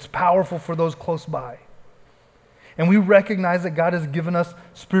 It's powerful for those close by. And we recognize that God has given us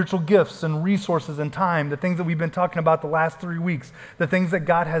spiritual gifts and resources and time, the things that we've been talking about the last 3 weeks, the things that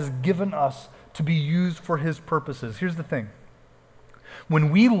God has given us to be used for His purposes. Here's the thing. When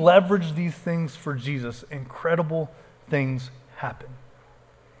we leverage these things for Jesus, incredible things happen.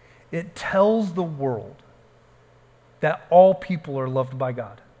 It tells the world that all people are loved by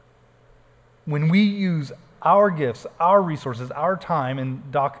God. When we use our gifts, our resources, our time,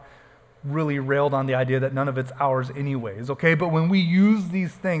 and Doc really railed on the idea that none of it's ours anyways, okay? But when we use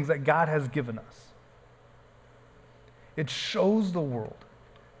these things that God has given us, it shows the world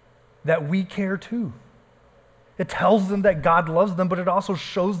that we care too. It tells them that God loves them, but it also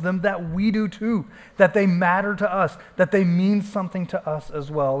shows them that we do too, that they matter to us, that they mean something to us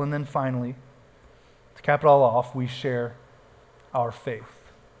as well. And then finally, to cap it all off, we share our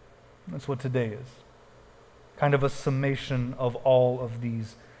faith. That's what today is. Kind of a summation of all of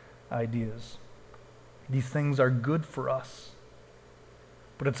these ideas. These things are good for us,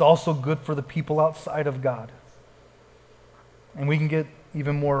 but it's also good for the people outside of God. And we can get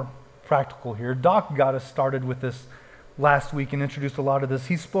even more practical here. Doc got us started with this last week and introduced a lot of this.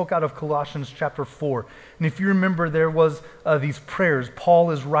 He spoke out of Colossians chapter 4. And if you remember, there was these prayers.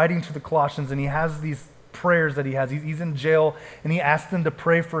 Paul is writing to the Colossians, and he has these prayers that he has. He's in jail, and he asked them to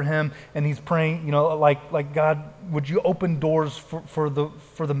pray for him, and he's praying, like God, would you open doors for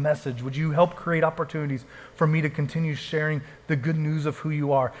the message? Would you help create opportunities for me to continue sharing the good news of who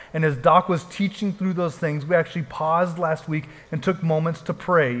you are? And as Doc was teaching through those things, we actually paused last week and took moments to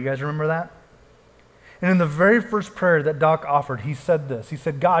pray. You guys remember that? And in the very first prayer that Doc offered, he said this. He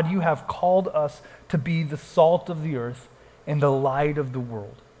said, God, you have called us to be the salt of the earth and the light of the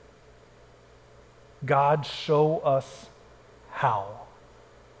world. God, show us how.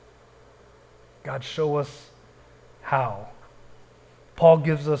 God, show us how. Paul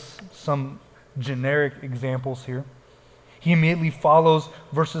gives us some generic examples here. He immediately follows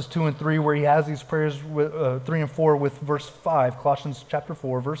verses 2 and 3 where he has these prayers, 3 and 4 with verse 5, Colossians chapter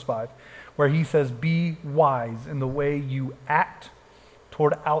 4, verse 5, where he says, be wise in the way you act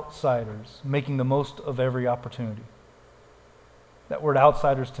toward outsiders, making the most of every opportunity. That word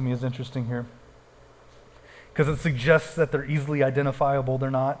outsiders to me is interesting here, because it suggests that they're easily identifiable.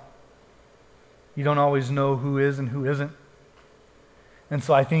 They're not. You don't always know who is and who isn't. And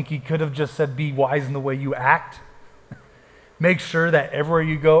so I think he could have just said, be wise in the way you act. Make sure that everywhere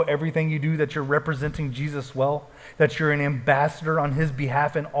you go, everything you do, that you're representing Jesus well, that you're an ambassador on His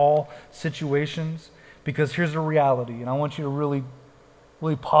behalf in all situations. Because here's the reality, and I want you to really,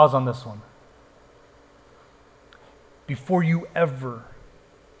 really pause on this one. Before you ever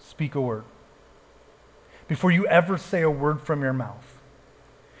speak a word, before you ever say a word from your mouth,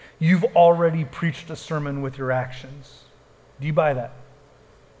 you've already preached a sermon with your actions. Do you buy that?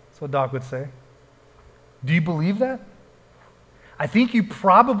 That's what Doc would say. Do you believe that? I think you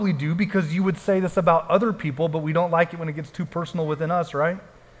probably do, because you would say this about other people, but we don't like it when it gets too personal within us, right?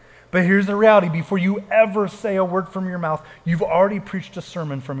 But here's the reality. Before you ever say a word from your mouth, you've already preached a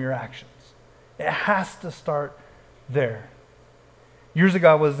sermon from your actions. It has to start there. Years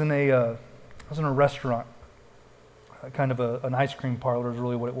ago, I was in a restaurant, kind of an ice cream parlor is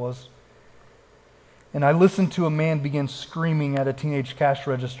really what it was. And I listened to a man begin screaming at a teenage cash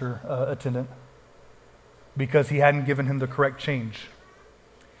register attendant because he hadn't given him the correct change.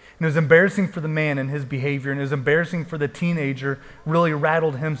 And it was embarrassing for the man and his behavior, and it was embarrassing for the teenager, really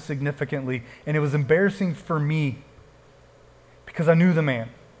rattled him significantly. And it was embarrassing for me because I knew the man.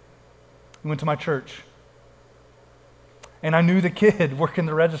 He went to my church. And I knew the kid working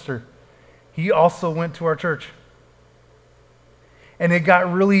the register. He also went to our church. And it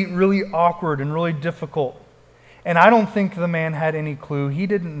got really, really awkward and really difficult. And I don't think the man had any clue. He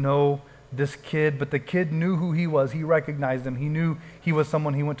didn't know this kid, but the kid knew who he was. He recognized him. He knew he was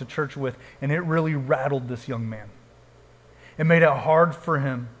someone he went to church with. And it really rattled this young man. It made it hard for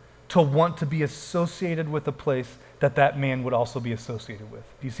him to want to be associated with a place that that man would also be associated with.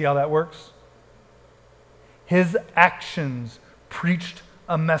 Do you see how that works? His actions preached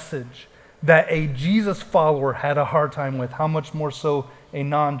a message that a Jesus follower had a hard time with. How much more so a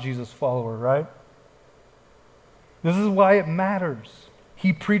non-Jesus follower, right? This is why it matters.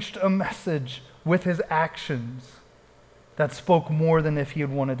 He preached a message with his actions that spoke more than if he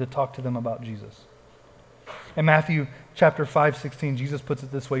had wanted to talk to them about Jesus. In Matthew chapter 5:16, Jesus puts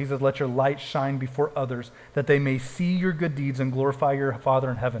it this way. He says, "Let your light shine before others, that they may see your good deeds and glorify your Father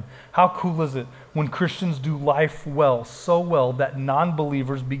in heaven." How cool is it when Christians do life well, so well that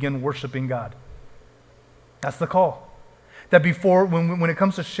non-believers begin worshiping God? That's the call. That before, when it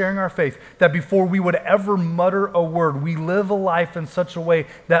comes to sharing our faith, that before we would ever mutter a word, we live a life in such a way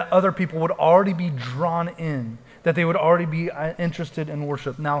that other people would already be drawn in, that they would already be interested in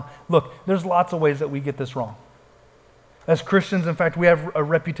worship. Now, look, there's lots of ways that we get this wrong. As Christians, in fact, we have a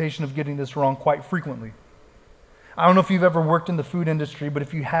reputation of getting this wrong quite frequently. I don't know if you've ever worked in the food industry, but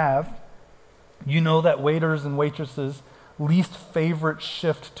if you have, you know that waiters and waitresses' least favorite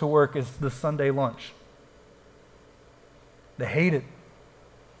shift to work is the Sunday lunch. They hate it.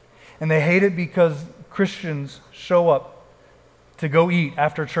 And they hate it because Christians show up to go eat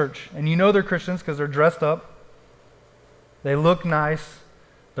after church. And you know they're Christians because they're dressed up. They look nice.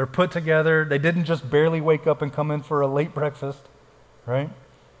 They're put together. They didn't just barely wake up and come in for a late breakfast, right?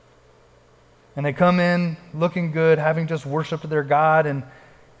 And they come in looking good, having just worshiped their God, and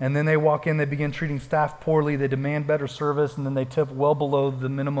then they walk in, they begin treating staff poorly, they demand better service, and then they tip well below the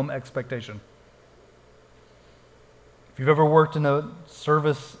minimum expectation. If you've ever worked in a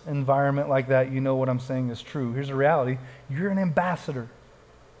service environment like that, you know what I'm saying is true. Here's the reality. You're an ambassador.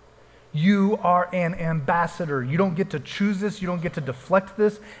 You are an ambassador. You don't get to choose this. You don't get to deflect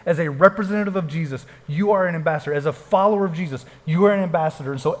this. As a representative of Jesus, you are an ambassador. As a follower of Jesus, you are an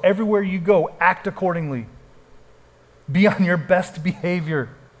ambassador. And so everywhere you go, act accordingly. Be on your best behavior.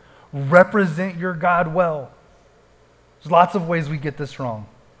 Represent your God well. There's lots of ways we get this wrong.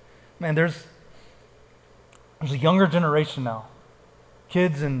 Man, there's a younger generation now.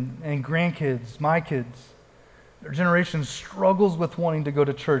 Kids and grandkids, my kids. Their generation struggles with wanting to go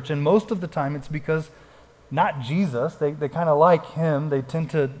to church. And most of the time it's because not Jesus. They kind of like him. They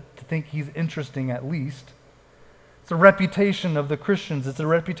tend to think he's interesting at least. It's the reputation of the Christians. It's the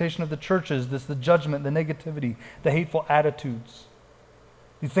reputation of the churches. It's the judgment, the negativity, the hateful attitudes.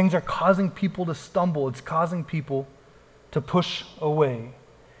 These things are causing people to stumble. It's causing people to push away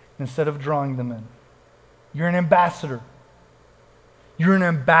instead of drawing them in. You're an ambassador. You're an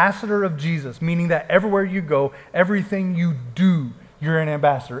ambassador of Jesus, meaning that everywhere you go, everything you do, you're an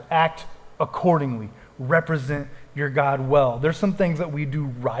ambassador. Act accordingly. Represent your God well. There's some things that we do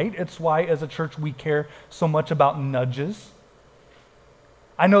right. It's why, as a church, we care so much about nudges.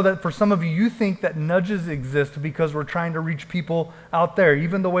 I know that for some of you, you think that nudges exist because we're trying to reach people out there.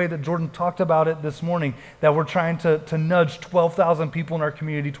 Even the way that Jordan talked about it this morning, that we're trying to nudge 12,000 people in our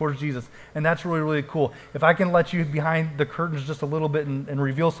community towards Jesus. And that's really, really cool. If I can let you behind the curtains just a little bit and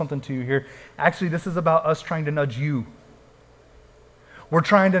reveal something to you here, actually this is about us trying to nudge you. We're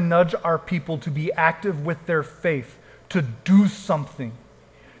trying to nudge our people to be active with their faith, to do something,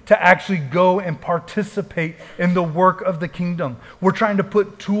 to actually go and participate in the work of the kingdom. We're trying to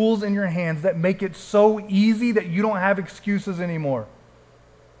put tools in your hands that make it so easy that you don't have excuses anymore.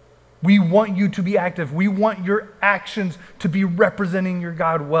 We want you to be active. We want your actions to be representing your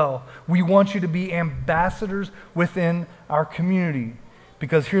God well. We want you to be ambassadors within our community.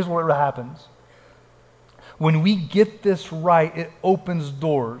 Because here's what happens. When we get this right, it opens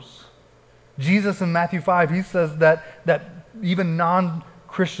doors. Jesus in Matthew 5, he says that even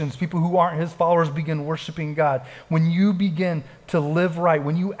non-Christians, people who aren't his followers, begin worshiping God. When you begin to live right,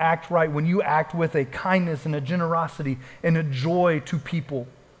 when you act right, when you act with a kindness and a generosity and a joy to people,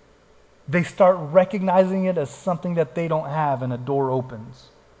 They start recognizing it as something that they don't have, and a door opens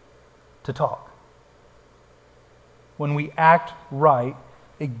to talk. When we act right,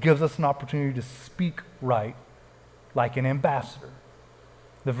 it gives us an opportunity to speak right, like an ambassador.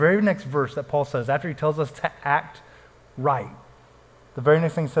 The very next verse that Paul says, after he tells us to act right, the very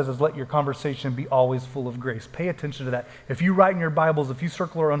next thing he says is, let your conversation be always full of grace. Pay attention to that. If you write in your Bibles, if you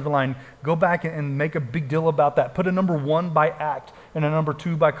circle or underline, go back and make a big deal about that. Put a number 1 by act and a number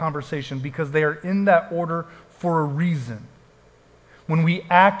 2 by conversation, because they are in that order for a reason. When we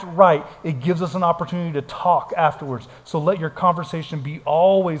act right, it gives us an opportunity to talk afterwards. So let your conversation be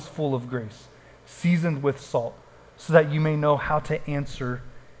always full of grace, seasoned with salt, so that you may know how to answer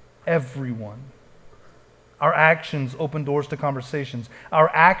everyone. Our actions open doors to conversations. Our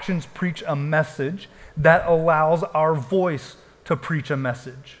actions preach a message that allows our voice to preach a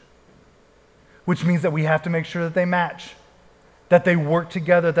message, which means that we have to make sure that they match, that they work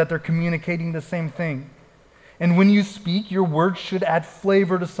together, that they're communicating the same thing. And when you speak, your words should add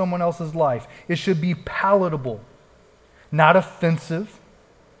flavor to someone else's life. It should be palatable, not offensive.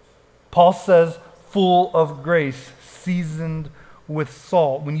 Paul says, full of grace, seasoned with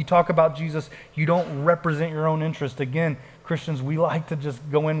salt. When you talk about Jesus, you don't represent your own interest. Again, Christians, we like to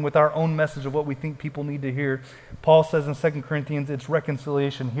just go in with our own message of what we think people need to hear. Paul says in 2 Corinthians, it's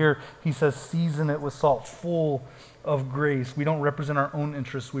reconciliation. Here, he says, season it with salt, full of grace. We don't represent our own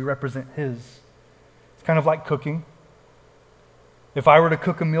interests. We represent his. It's kind of like cooking. If I were to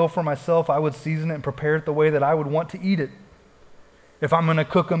cook a meal for myself, I would season it and prepare it the way that I would want to eat it. If I'm going to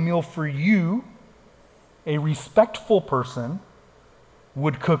cook a meal for you, a respectful person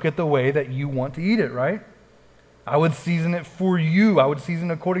would cook it the way that you want to eat it, right? I would season it for you. I would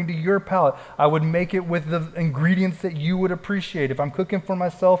season it according to your palate. I would make it with the ingredients that you would appreciate. If I'm cooking for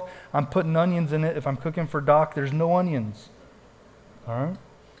myself, I'm putting onions in it. If I'm cooking for Doc, there's no onions. All right?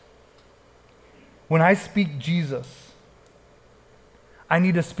 When I speak Jesus, I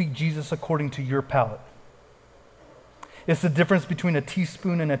need to speak Jesus according to your palate. It's the difference between a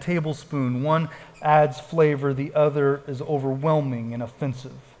teaspoon and a tablespoon. One adds flavor, the other is overwhelming and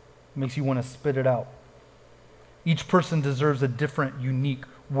offensive. It makes you want to spit it out. Each person deserves a different, unique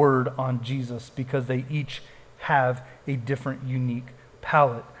word on Jesus because they each have a different, unique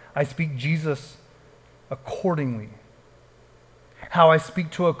palate. I speak Jesus accordingly. How I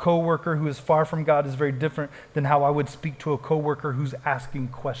speak to a coworker who is far from God is very different than how I would speak to a coworker who's asking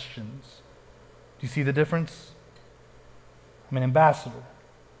questions. Do you see the difference? I'm an ambassador.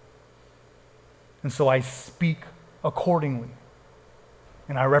 And so I speak accordingly.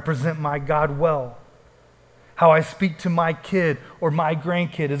 And I represent my God well. How I speak to my kid or my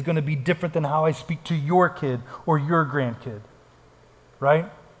grandkid is going to be different than how I speak to your kid or your grandkid.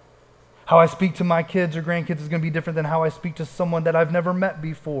 Right? How I speak to my kids or grandkids is going to be different than how I speak to someone that I've never met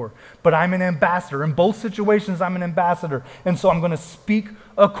before. But I'm an ambassador. In both situations, I'm an ambassador. And so I'm going to speak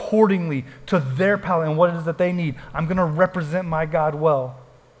accordingly to their palate and what it is that they need. I'm going to represent my God well.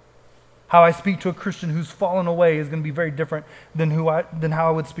 How I speak to a Christian who's fallen away is going to be very different than how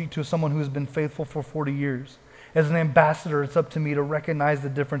I would speak to someone who has been faithful for 40 years. As an ambassador, it's up to me to recognize the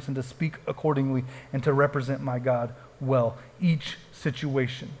difference and to speak accordingly and to represent my God well. Each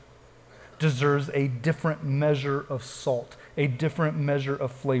situation deserves a different measure of salt, a different measure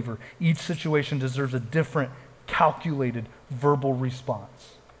of flavor. Each situation deserves a different, calculated verbal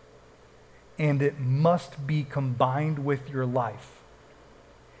response. And it must be combined with your life.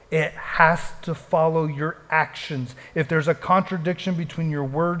 It has to follow your actions. If there's a contradiction between your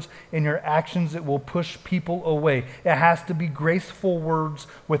words and your actions, it will push people away. It has to be graceful words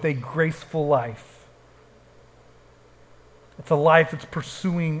with a graceful life. It's a life that's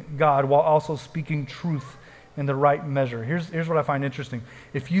pursuing God while also speaking truth in the right measure. Here's what I find interesting.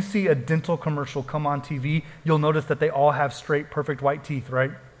 If you see a dental commercial come on TV, you'll notice that they all have straight, perfect white teeth,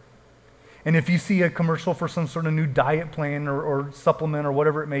 right? And if you see a commercial for some sort of new diet plan or supplement or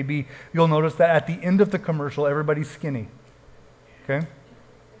whatever it may be, you'll notice that at the end of the commercial, everybody's skinny. Okay?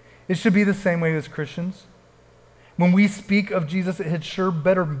 It should be the same way as Christians. When we speak of Jesus, it had sure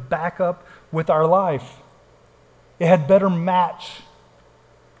better back up with our life. It had better match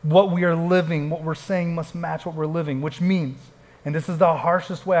what we are living. What we're saying must match what we're living, which means, and this is the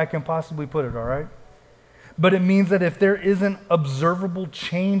harshest way I can possibly put it, all right? But it means that if there isn't observable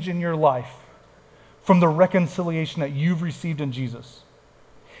change in your life from the reconciliation that you've received in Jesus,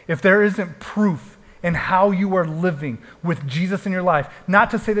 if there isn't proof in how you are living with Jesus in your life,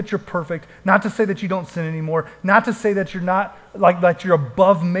 not to say that you're perfect, not to say that you don't sin anymore, not to say that you're not like you're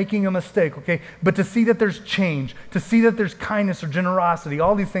above making a mistake, okay? But to see that there's change, to see that there's kindness or generosity,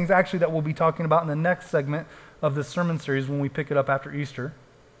 all these things actually that we'll be talking about in the next segment of this sermon series when we pick it up after Easter.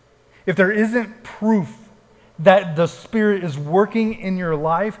 if there isn't proof that the Spirit is working in your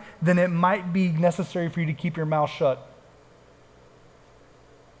life, then it might be necessary for you to keep your mouth shut.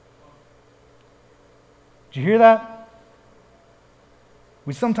 Did you hear that?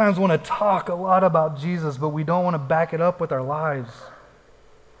 We sometimes want to talk a lot about Jesus, but we don't want to back it up with our lives.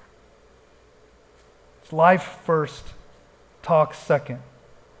 It's life first, talk second.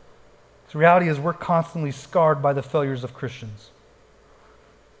 The reality is we're constantly scarred by the failures of Christians.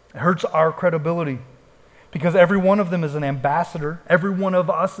 It hurts our credibility because every one of them is an ambassador. Every one of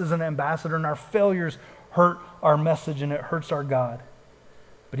us is an ambassador, and our failures hurt our message and it hurts our God.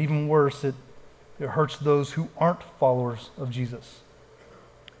 But even worse, it hurts those who aren't followers of Jesus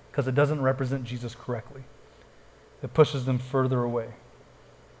because it doesn't represent Jesus correctly. It pushes them further away.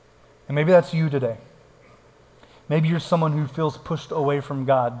 And maybe that's you today. Maybe you're someone who feels pushed away from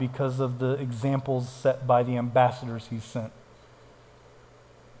God because of the examples set by the ambassadors He sent.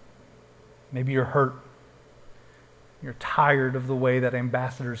 Maybe you're hurt. You're tired of the way that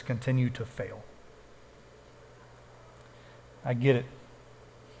ambassadors continue to fail. I get it.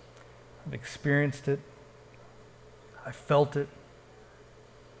 I've experienced it. I felt it.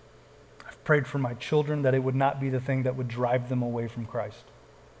 I've prayed for my children that it would not be the thing that would drive them away from Christ.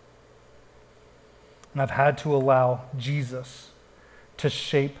 And I've had to allow Jesus to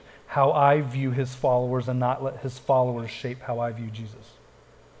shape how I view His followers and not let His followers shape how I view Jesus.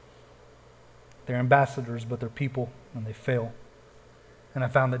 They're ambassadors, but they're people, and they fail. And I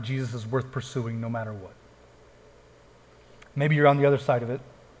found that Jesus is worth pursuing no matter what. Maybe you're on the other side of it.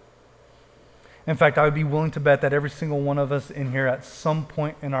 In fact, I would be willing to bet that every single one of us in here at some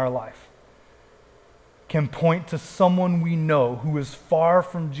point in our life can point to someone we know who is far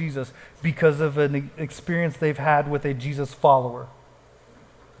from Jesus because of an experience they've had with a Jesus follower.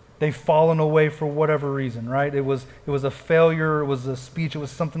 They've fallen away for whatever reason, right? It was a failure, it was a speech, it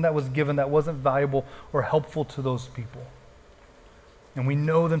was something that was given that wasn't valuable or helpful to those people. And we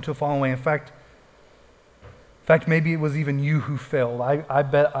know them to fall away. In fact, maybe it was even you who failed. I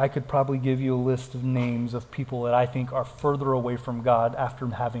bet I could probably give you a list of names of people that I think are further away from God after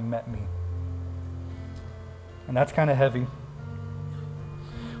having met me. And that's kind of heavy.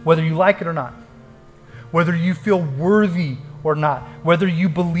 Whether you like it or not, whether you feel worthy or not, whether you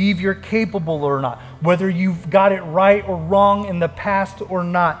believe you're capable or not, whether you've got it right or wrong in the past or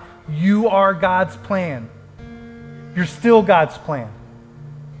not, you are God's plan. You're still God's plan.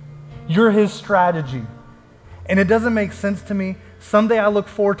 You're His strategy. And it doesn't make sense to me. Someday I look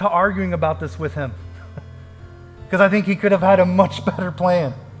forward to arguing about this with Him because I think He could have had a much better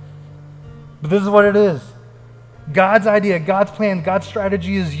plan. But this is what it is. God's idea, God's plan, God's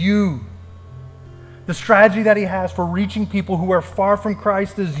strategy is you. The strategy that He has for reaching people who are far from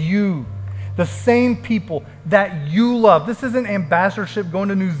Christ is you. The same people that you love. This isn't ambassadorship going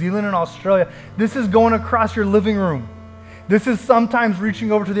to New Zealand and Australia. This is going across your living room. This is sometimes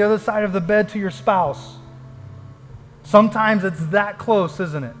reaching over to the other side of the bed to your spouse. Sometimes it's that close,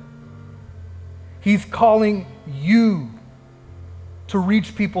 isn't it? He's calling you to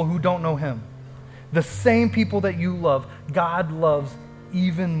reach people who don't know Him. The same people that you love, God loves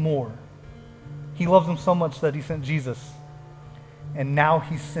even more. He loves them so much that He sent Jesus. And now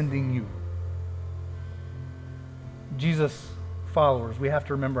He's sending you. Jesus followers, we have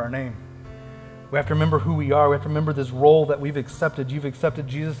to remember our name. We have to remember who we are. We have to remember this role that we've accepted. You've accepted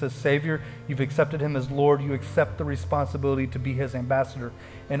Jesus as Savior. You've accepted Him as Lord. You accept the responsibility to be His ambassador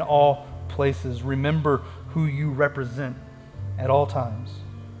in all places. Remember who you represent at all times.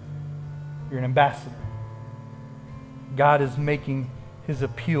 You're an ambassador. God is making His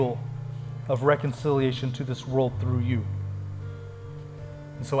appeal of reconciliation to this world through you.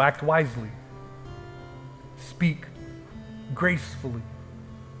 And so act wisely. Speak gracefully.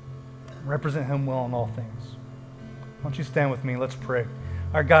 Represent Him well in all things. Why don't you stand with me? Let's pray.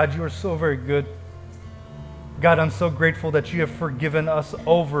 Our God, You are so very good. God, I'm so grateful that You have forgiven us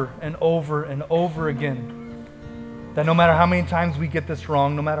over and over and over again. That no matter how many times we get this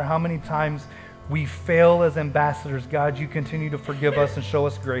wrong, no matter how many times we fail as ambassadors, God, You continue to forgive us and show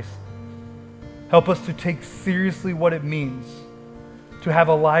us grace. Help us to take seriously what it means to have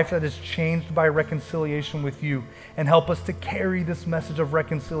a life that is changed by reconciliation with You, and help us to carry this message of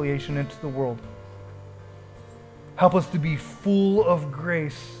reconciliation into the world. Help us to be full of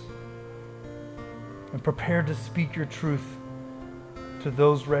grace and prepared to speak Your truth to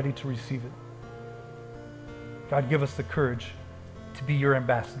those ready to receive it. God, give us the courage to be Your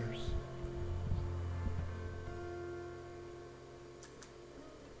ambassadors.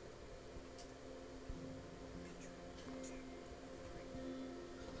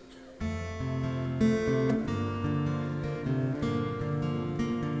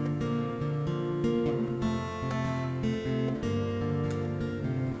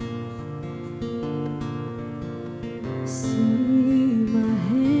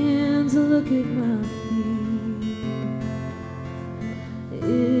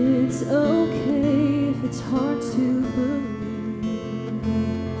 it's okay if it's hard to believe.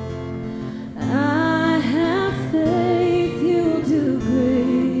 I have faith you'll do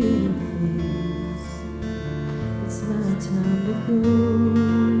great things. It's my time to go,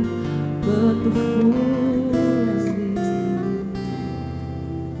 but before I leave,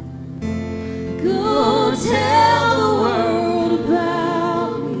 go tell the world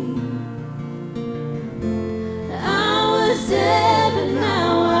about me. I was dead, but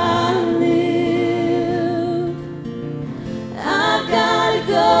now I live. I've gotta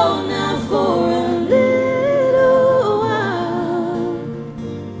go now for a little while,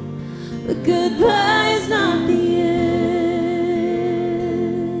 but goodbye is not the end.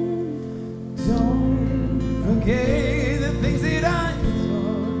 Don't forget the things that I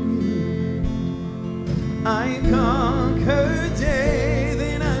taught you. I conquered death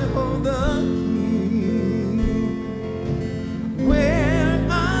and I hold the key. Where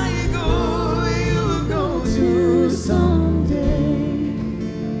I go, you will go to someday.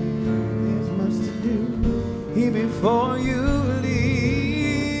 There's much to do here before you leave.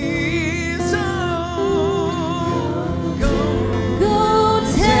 So go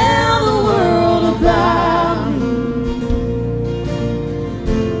tell the world about me.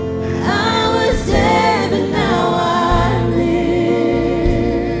 I was dead, but now I live.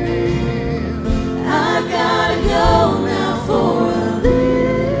 I've gotta go now for a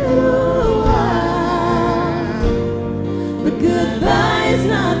little while, but goodbye is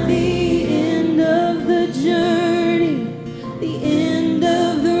not the end of the journey, the end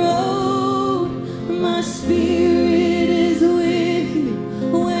of the road. My spirit is with you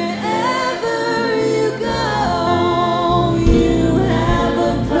wherever you go. You have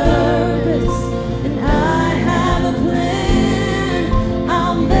a purpose and I have a plan.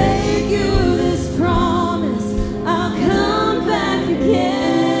 I'll make you this promise, I'll come back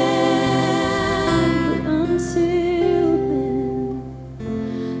again. But until then,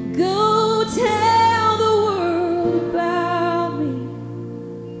 go tell the world about me.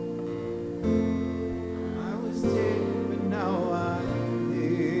 I was dead, but now I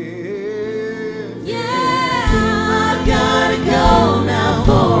live. Yeah, I've gotta go now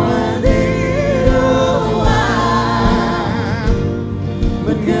for a little while,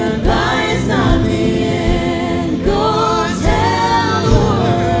 but goodbye is not the end. Go tell the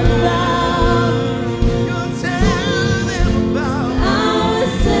world about me. Go tell them about I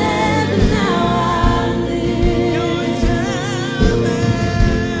was dead, but now I live.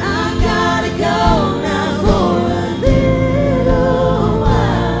 I've gotta go now for a little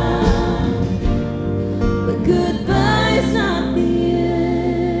while, but goodbye is not the end.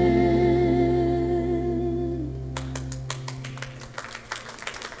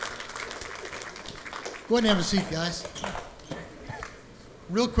 Go ahead and have a seat, guys.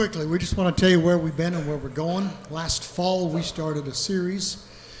 Real quickly, we just want to tell you where we've been and where we're going. Last fall, we started a series,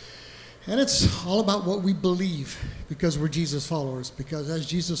 and it's all about what we believe because we're Jesus followers. Because as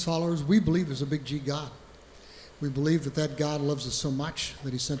Jesus followers, we believe there's a big G God. We believe that God loves us so much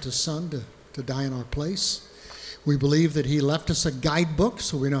that he sent his son to die in our place. We believe that he left us a guidebook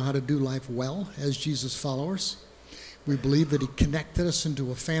so we know how to do life well as Jesus followers. We believe that he connected us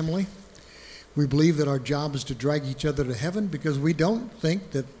into a family. We believe that our job is to drag each other to heaven because we don't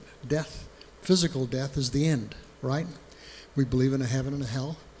think that death, physical death, is the end, right? We believe in a heaven and a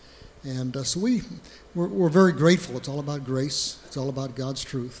hell. And so we're very grateful. It's all about grace. It's all about God's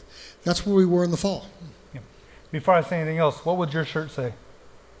truth. That's where we were in the fall. Yeah. Before I say anything else, what would your shirt say?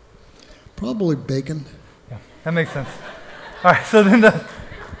 Probably bacon. Yeah, that makes sense. All right, so then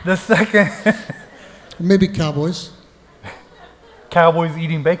the second, Maybe cowboys. Cowboys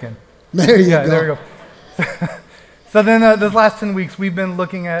eating bacon. There you go. There we go. So then this last 10 weeks, we've been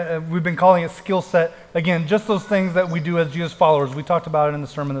looking at, we've been calling it skill set. Again, just those things that we do as Jesus followers. We talked about it in the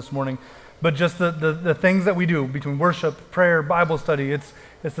sermon this morning. But just the things that we do between worship, prayer, Bible study. It's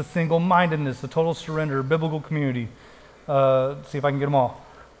the single-mindedness, the total surrender, biblical community. See if I can get them all.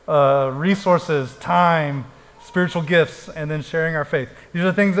 Resources, time, spiritual gifts, and then sharing our faith. These are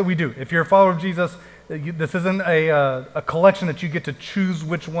the things that we do. If you're a follower of Jesus, this isn't a collection that you get to choose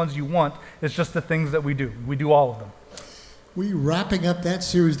which ones you want. It's just the things that we do. We do all of them. We're wrapping up that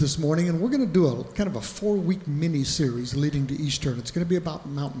series this morning, and we're going to do a kind of a 4-week mini-series leading to Easter, and it's going to be about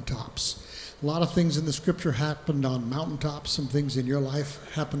mountaintops. A lot of things in the scripture happened on mountaintops. Some things in your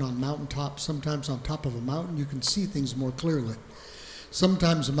life happen on mountaintops. Sometimes on top of a mountain, you can see things more clearly.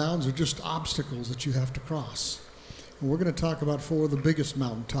 Sometimes the mountains are just obstacles that you have to cross. And we're going to talk about 4 of the biggest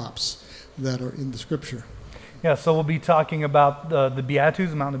mountaintops that are in the scripture. Yeah, so we'll be talking about the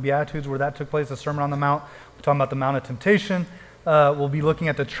Beatitudes, the Mountain of Beatitudes, where that took place, the Sermon on the Mount. We're talking about the Mount of Temptation, We'll be looking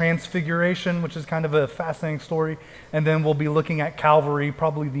at the Transfiguration, which is kind of a fascinating story. And then we'll be looking at Calvary,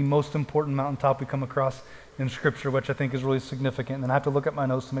 probably the most important mountaintop we come across in Scripture, which I think is really significant. And then I have to look at my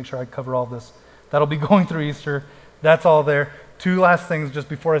notes to make sure I cover all this. That'll be going through Easter. That's all there. 2 last things just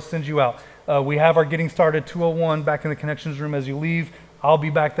before I send you out. We have our Getting Started 201 back in the Connections room as you leave. I'll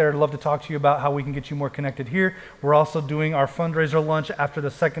be back there. I'd love to talk to you about how we can get you more connected here. We're also doing our fundraiser lunch after the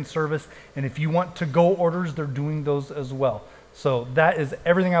second service. And if you want to-go orders, they're doing those as well. So that is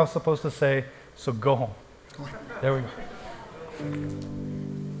everything I was supposed to say. So go home. There we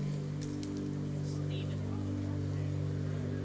go.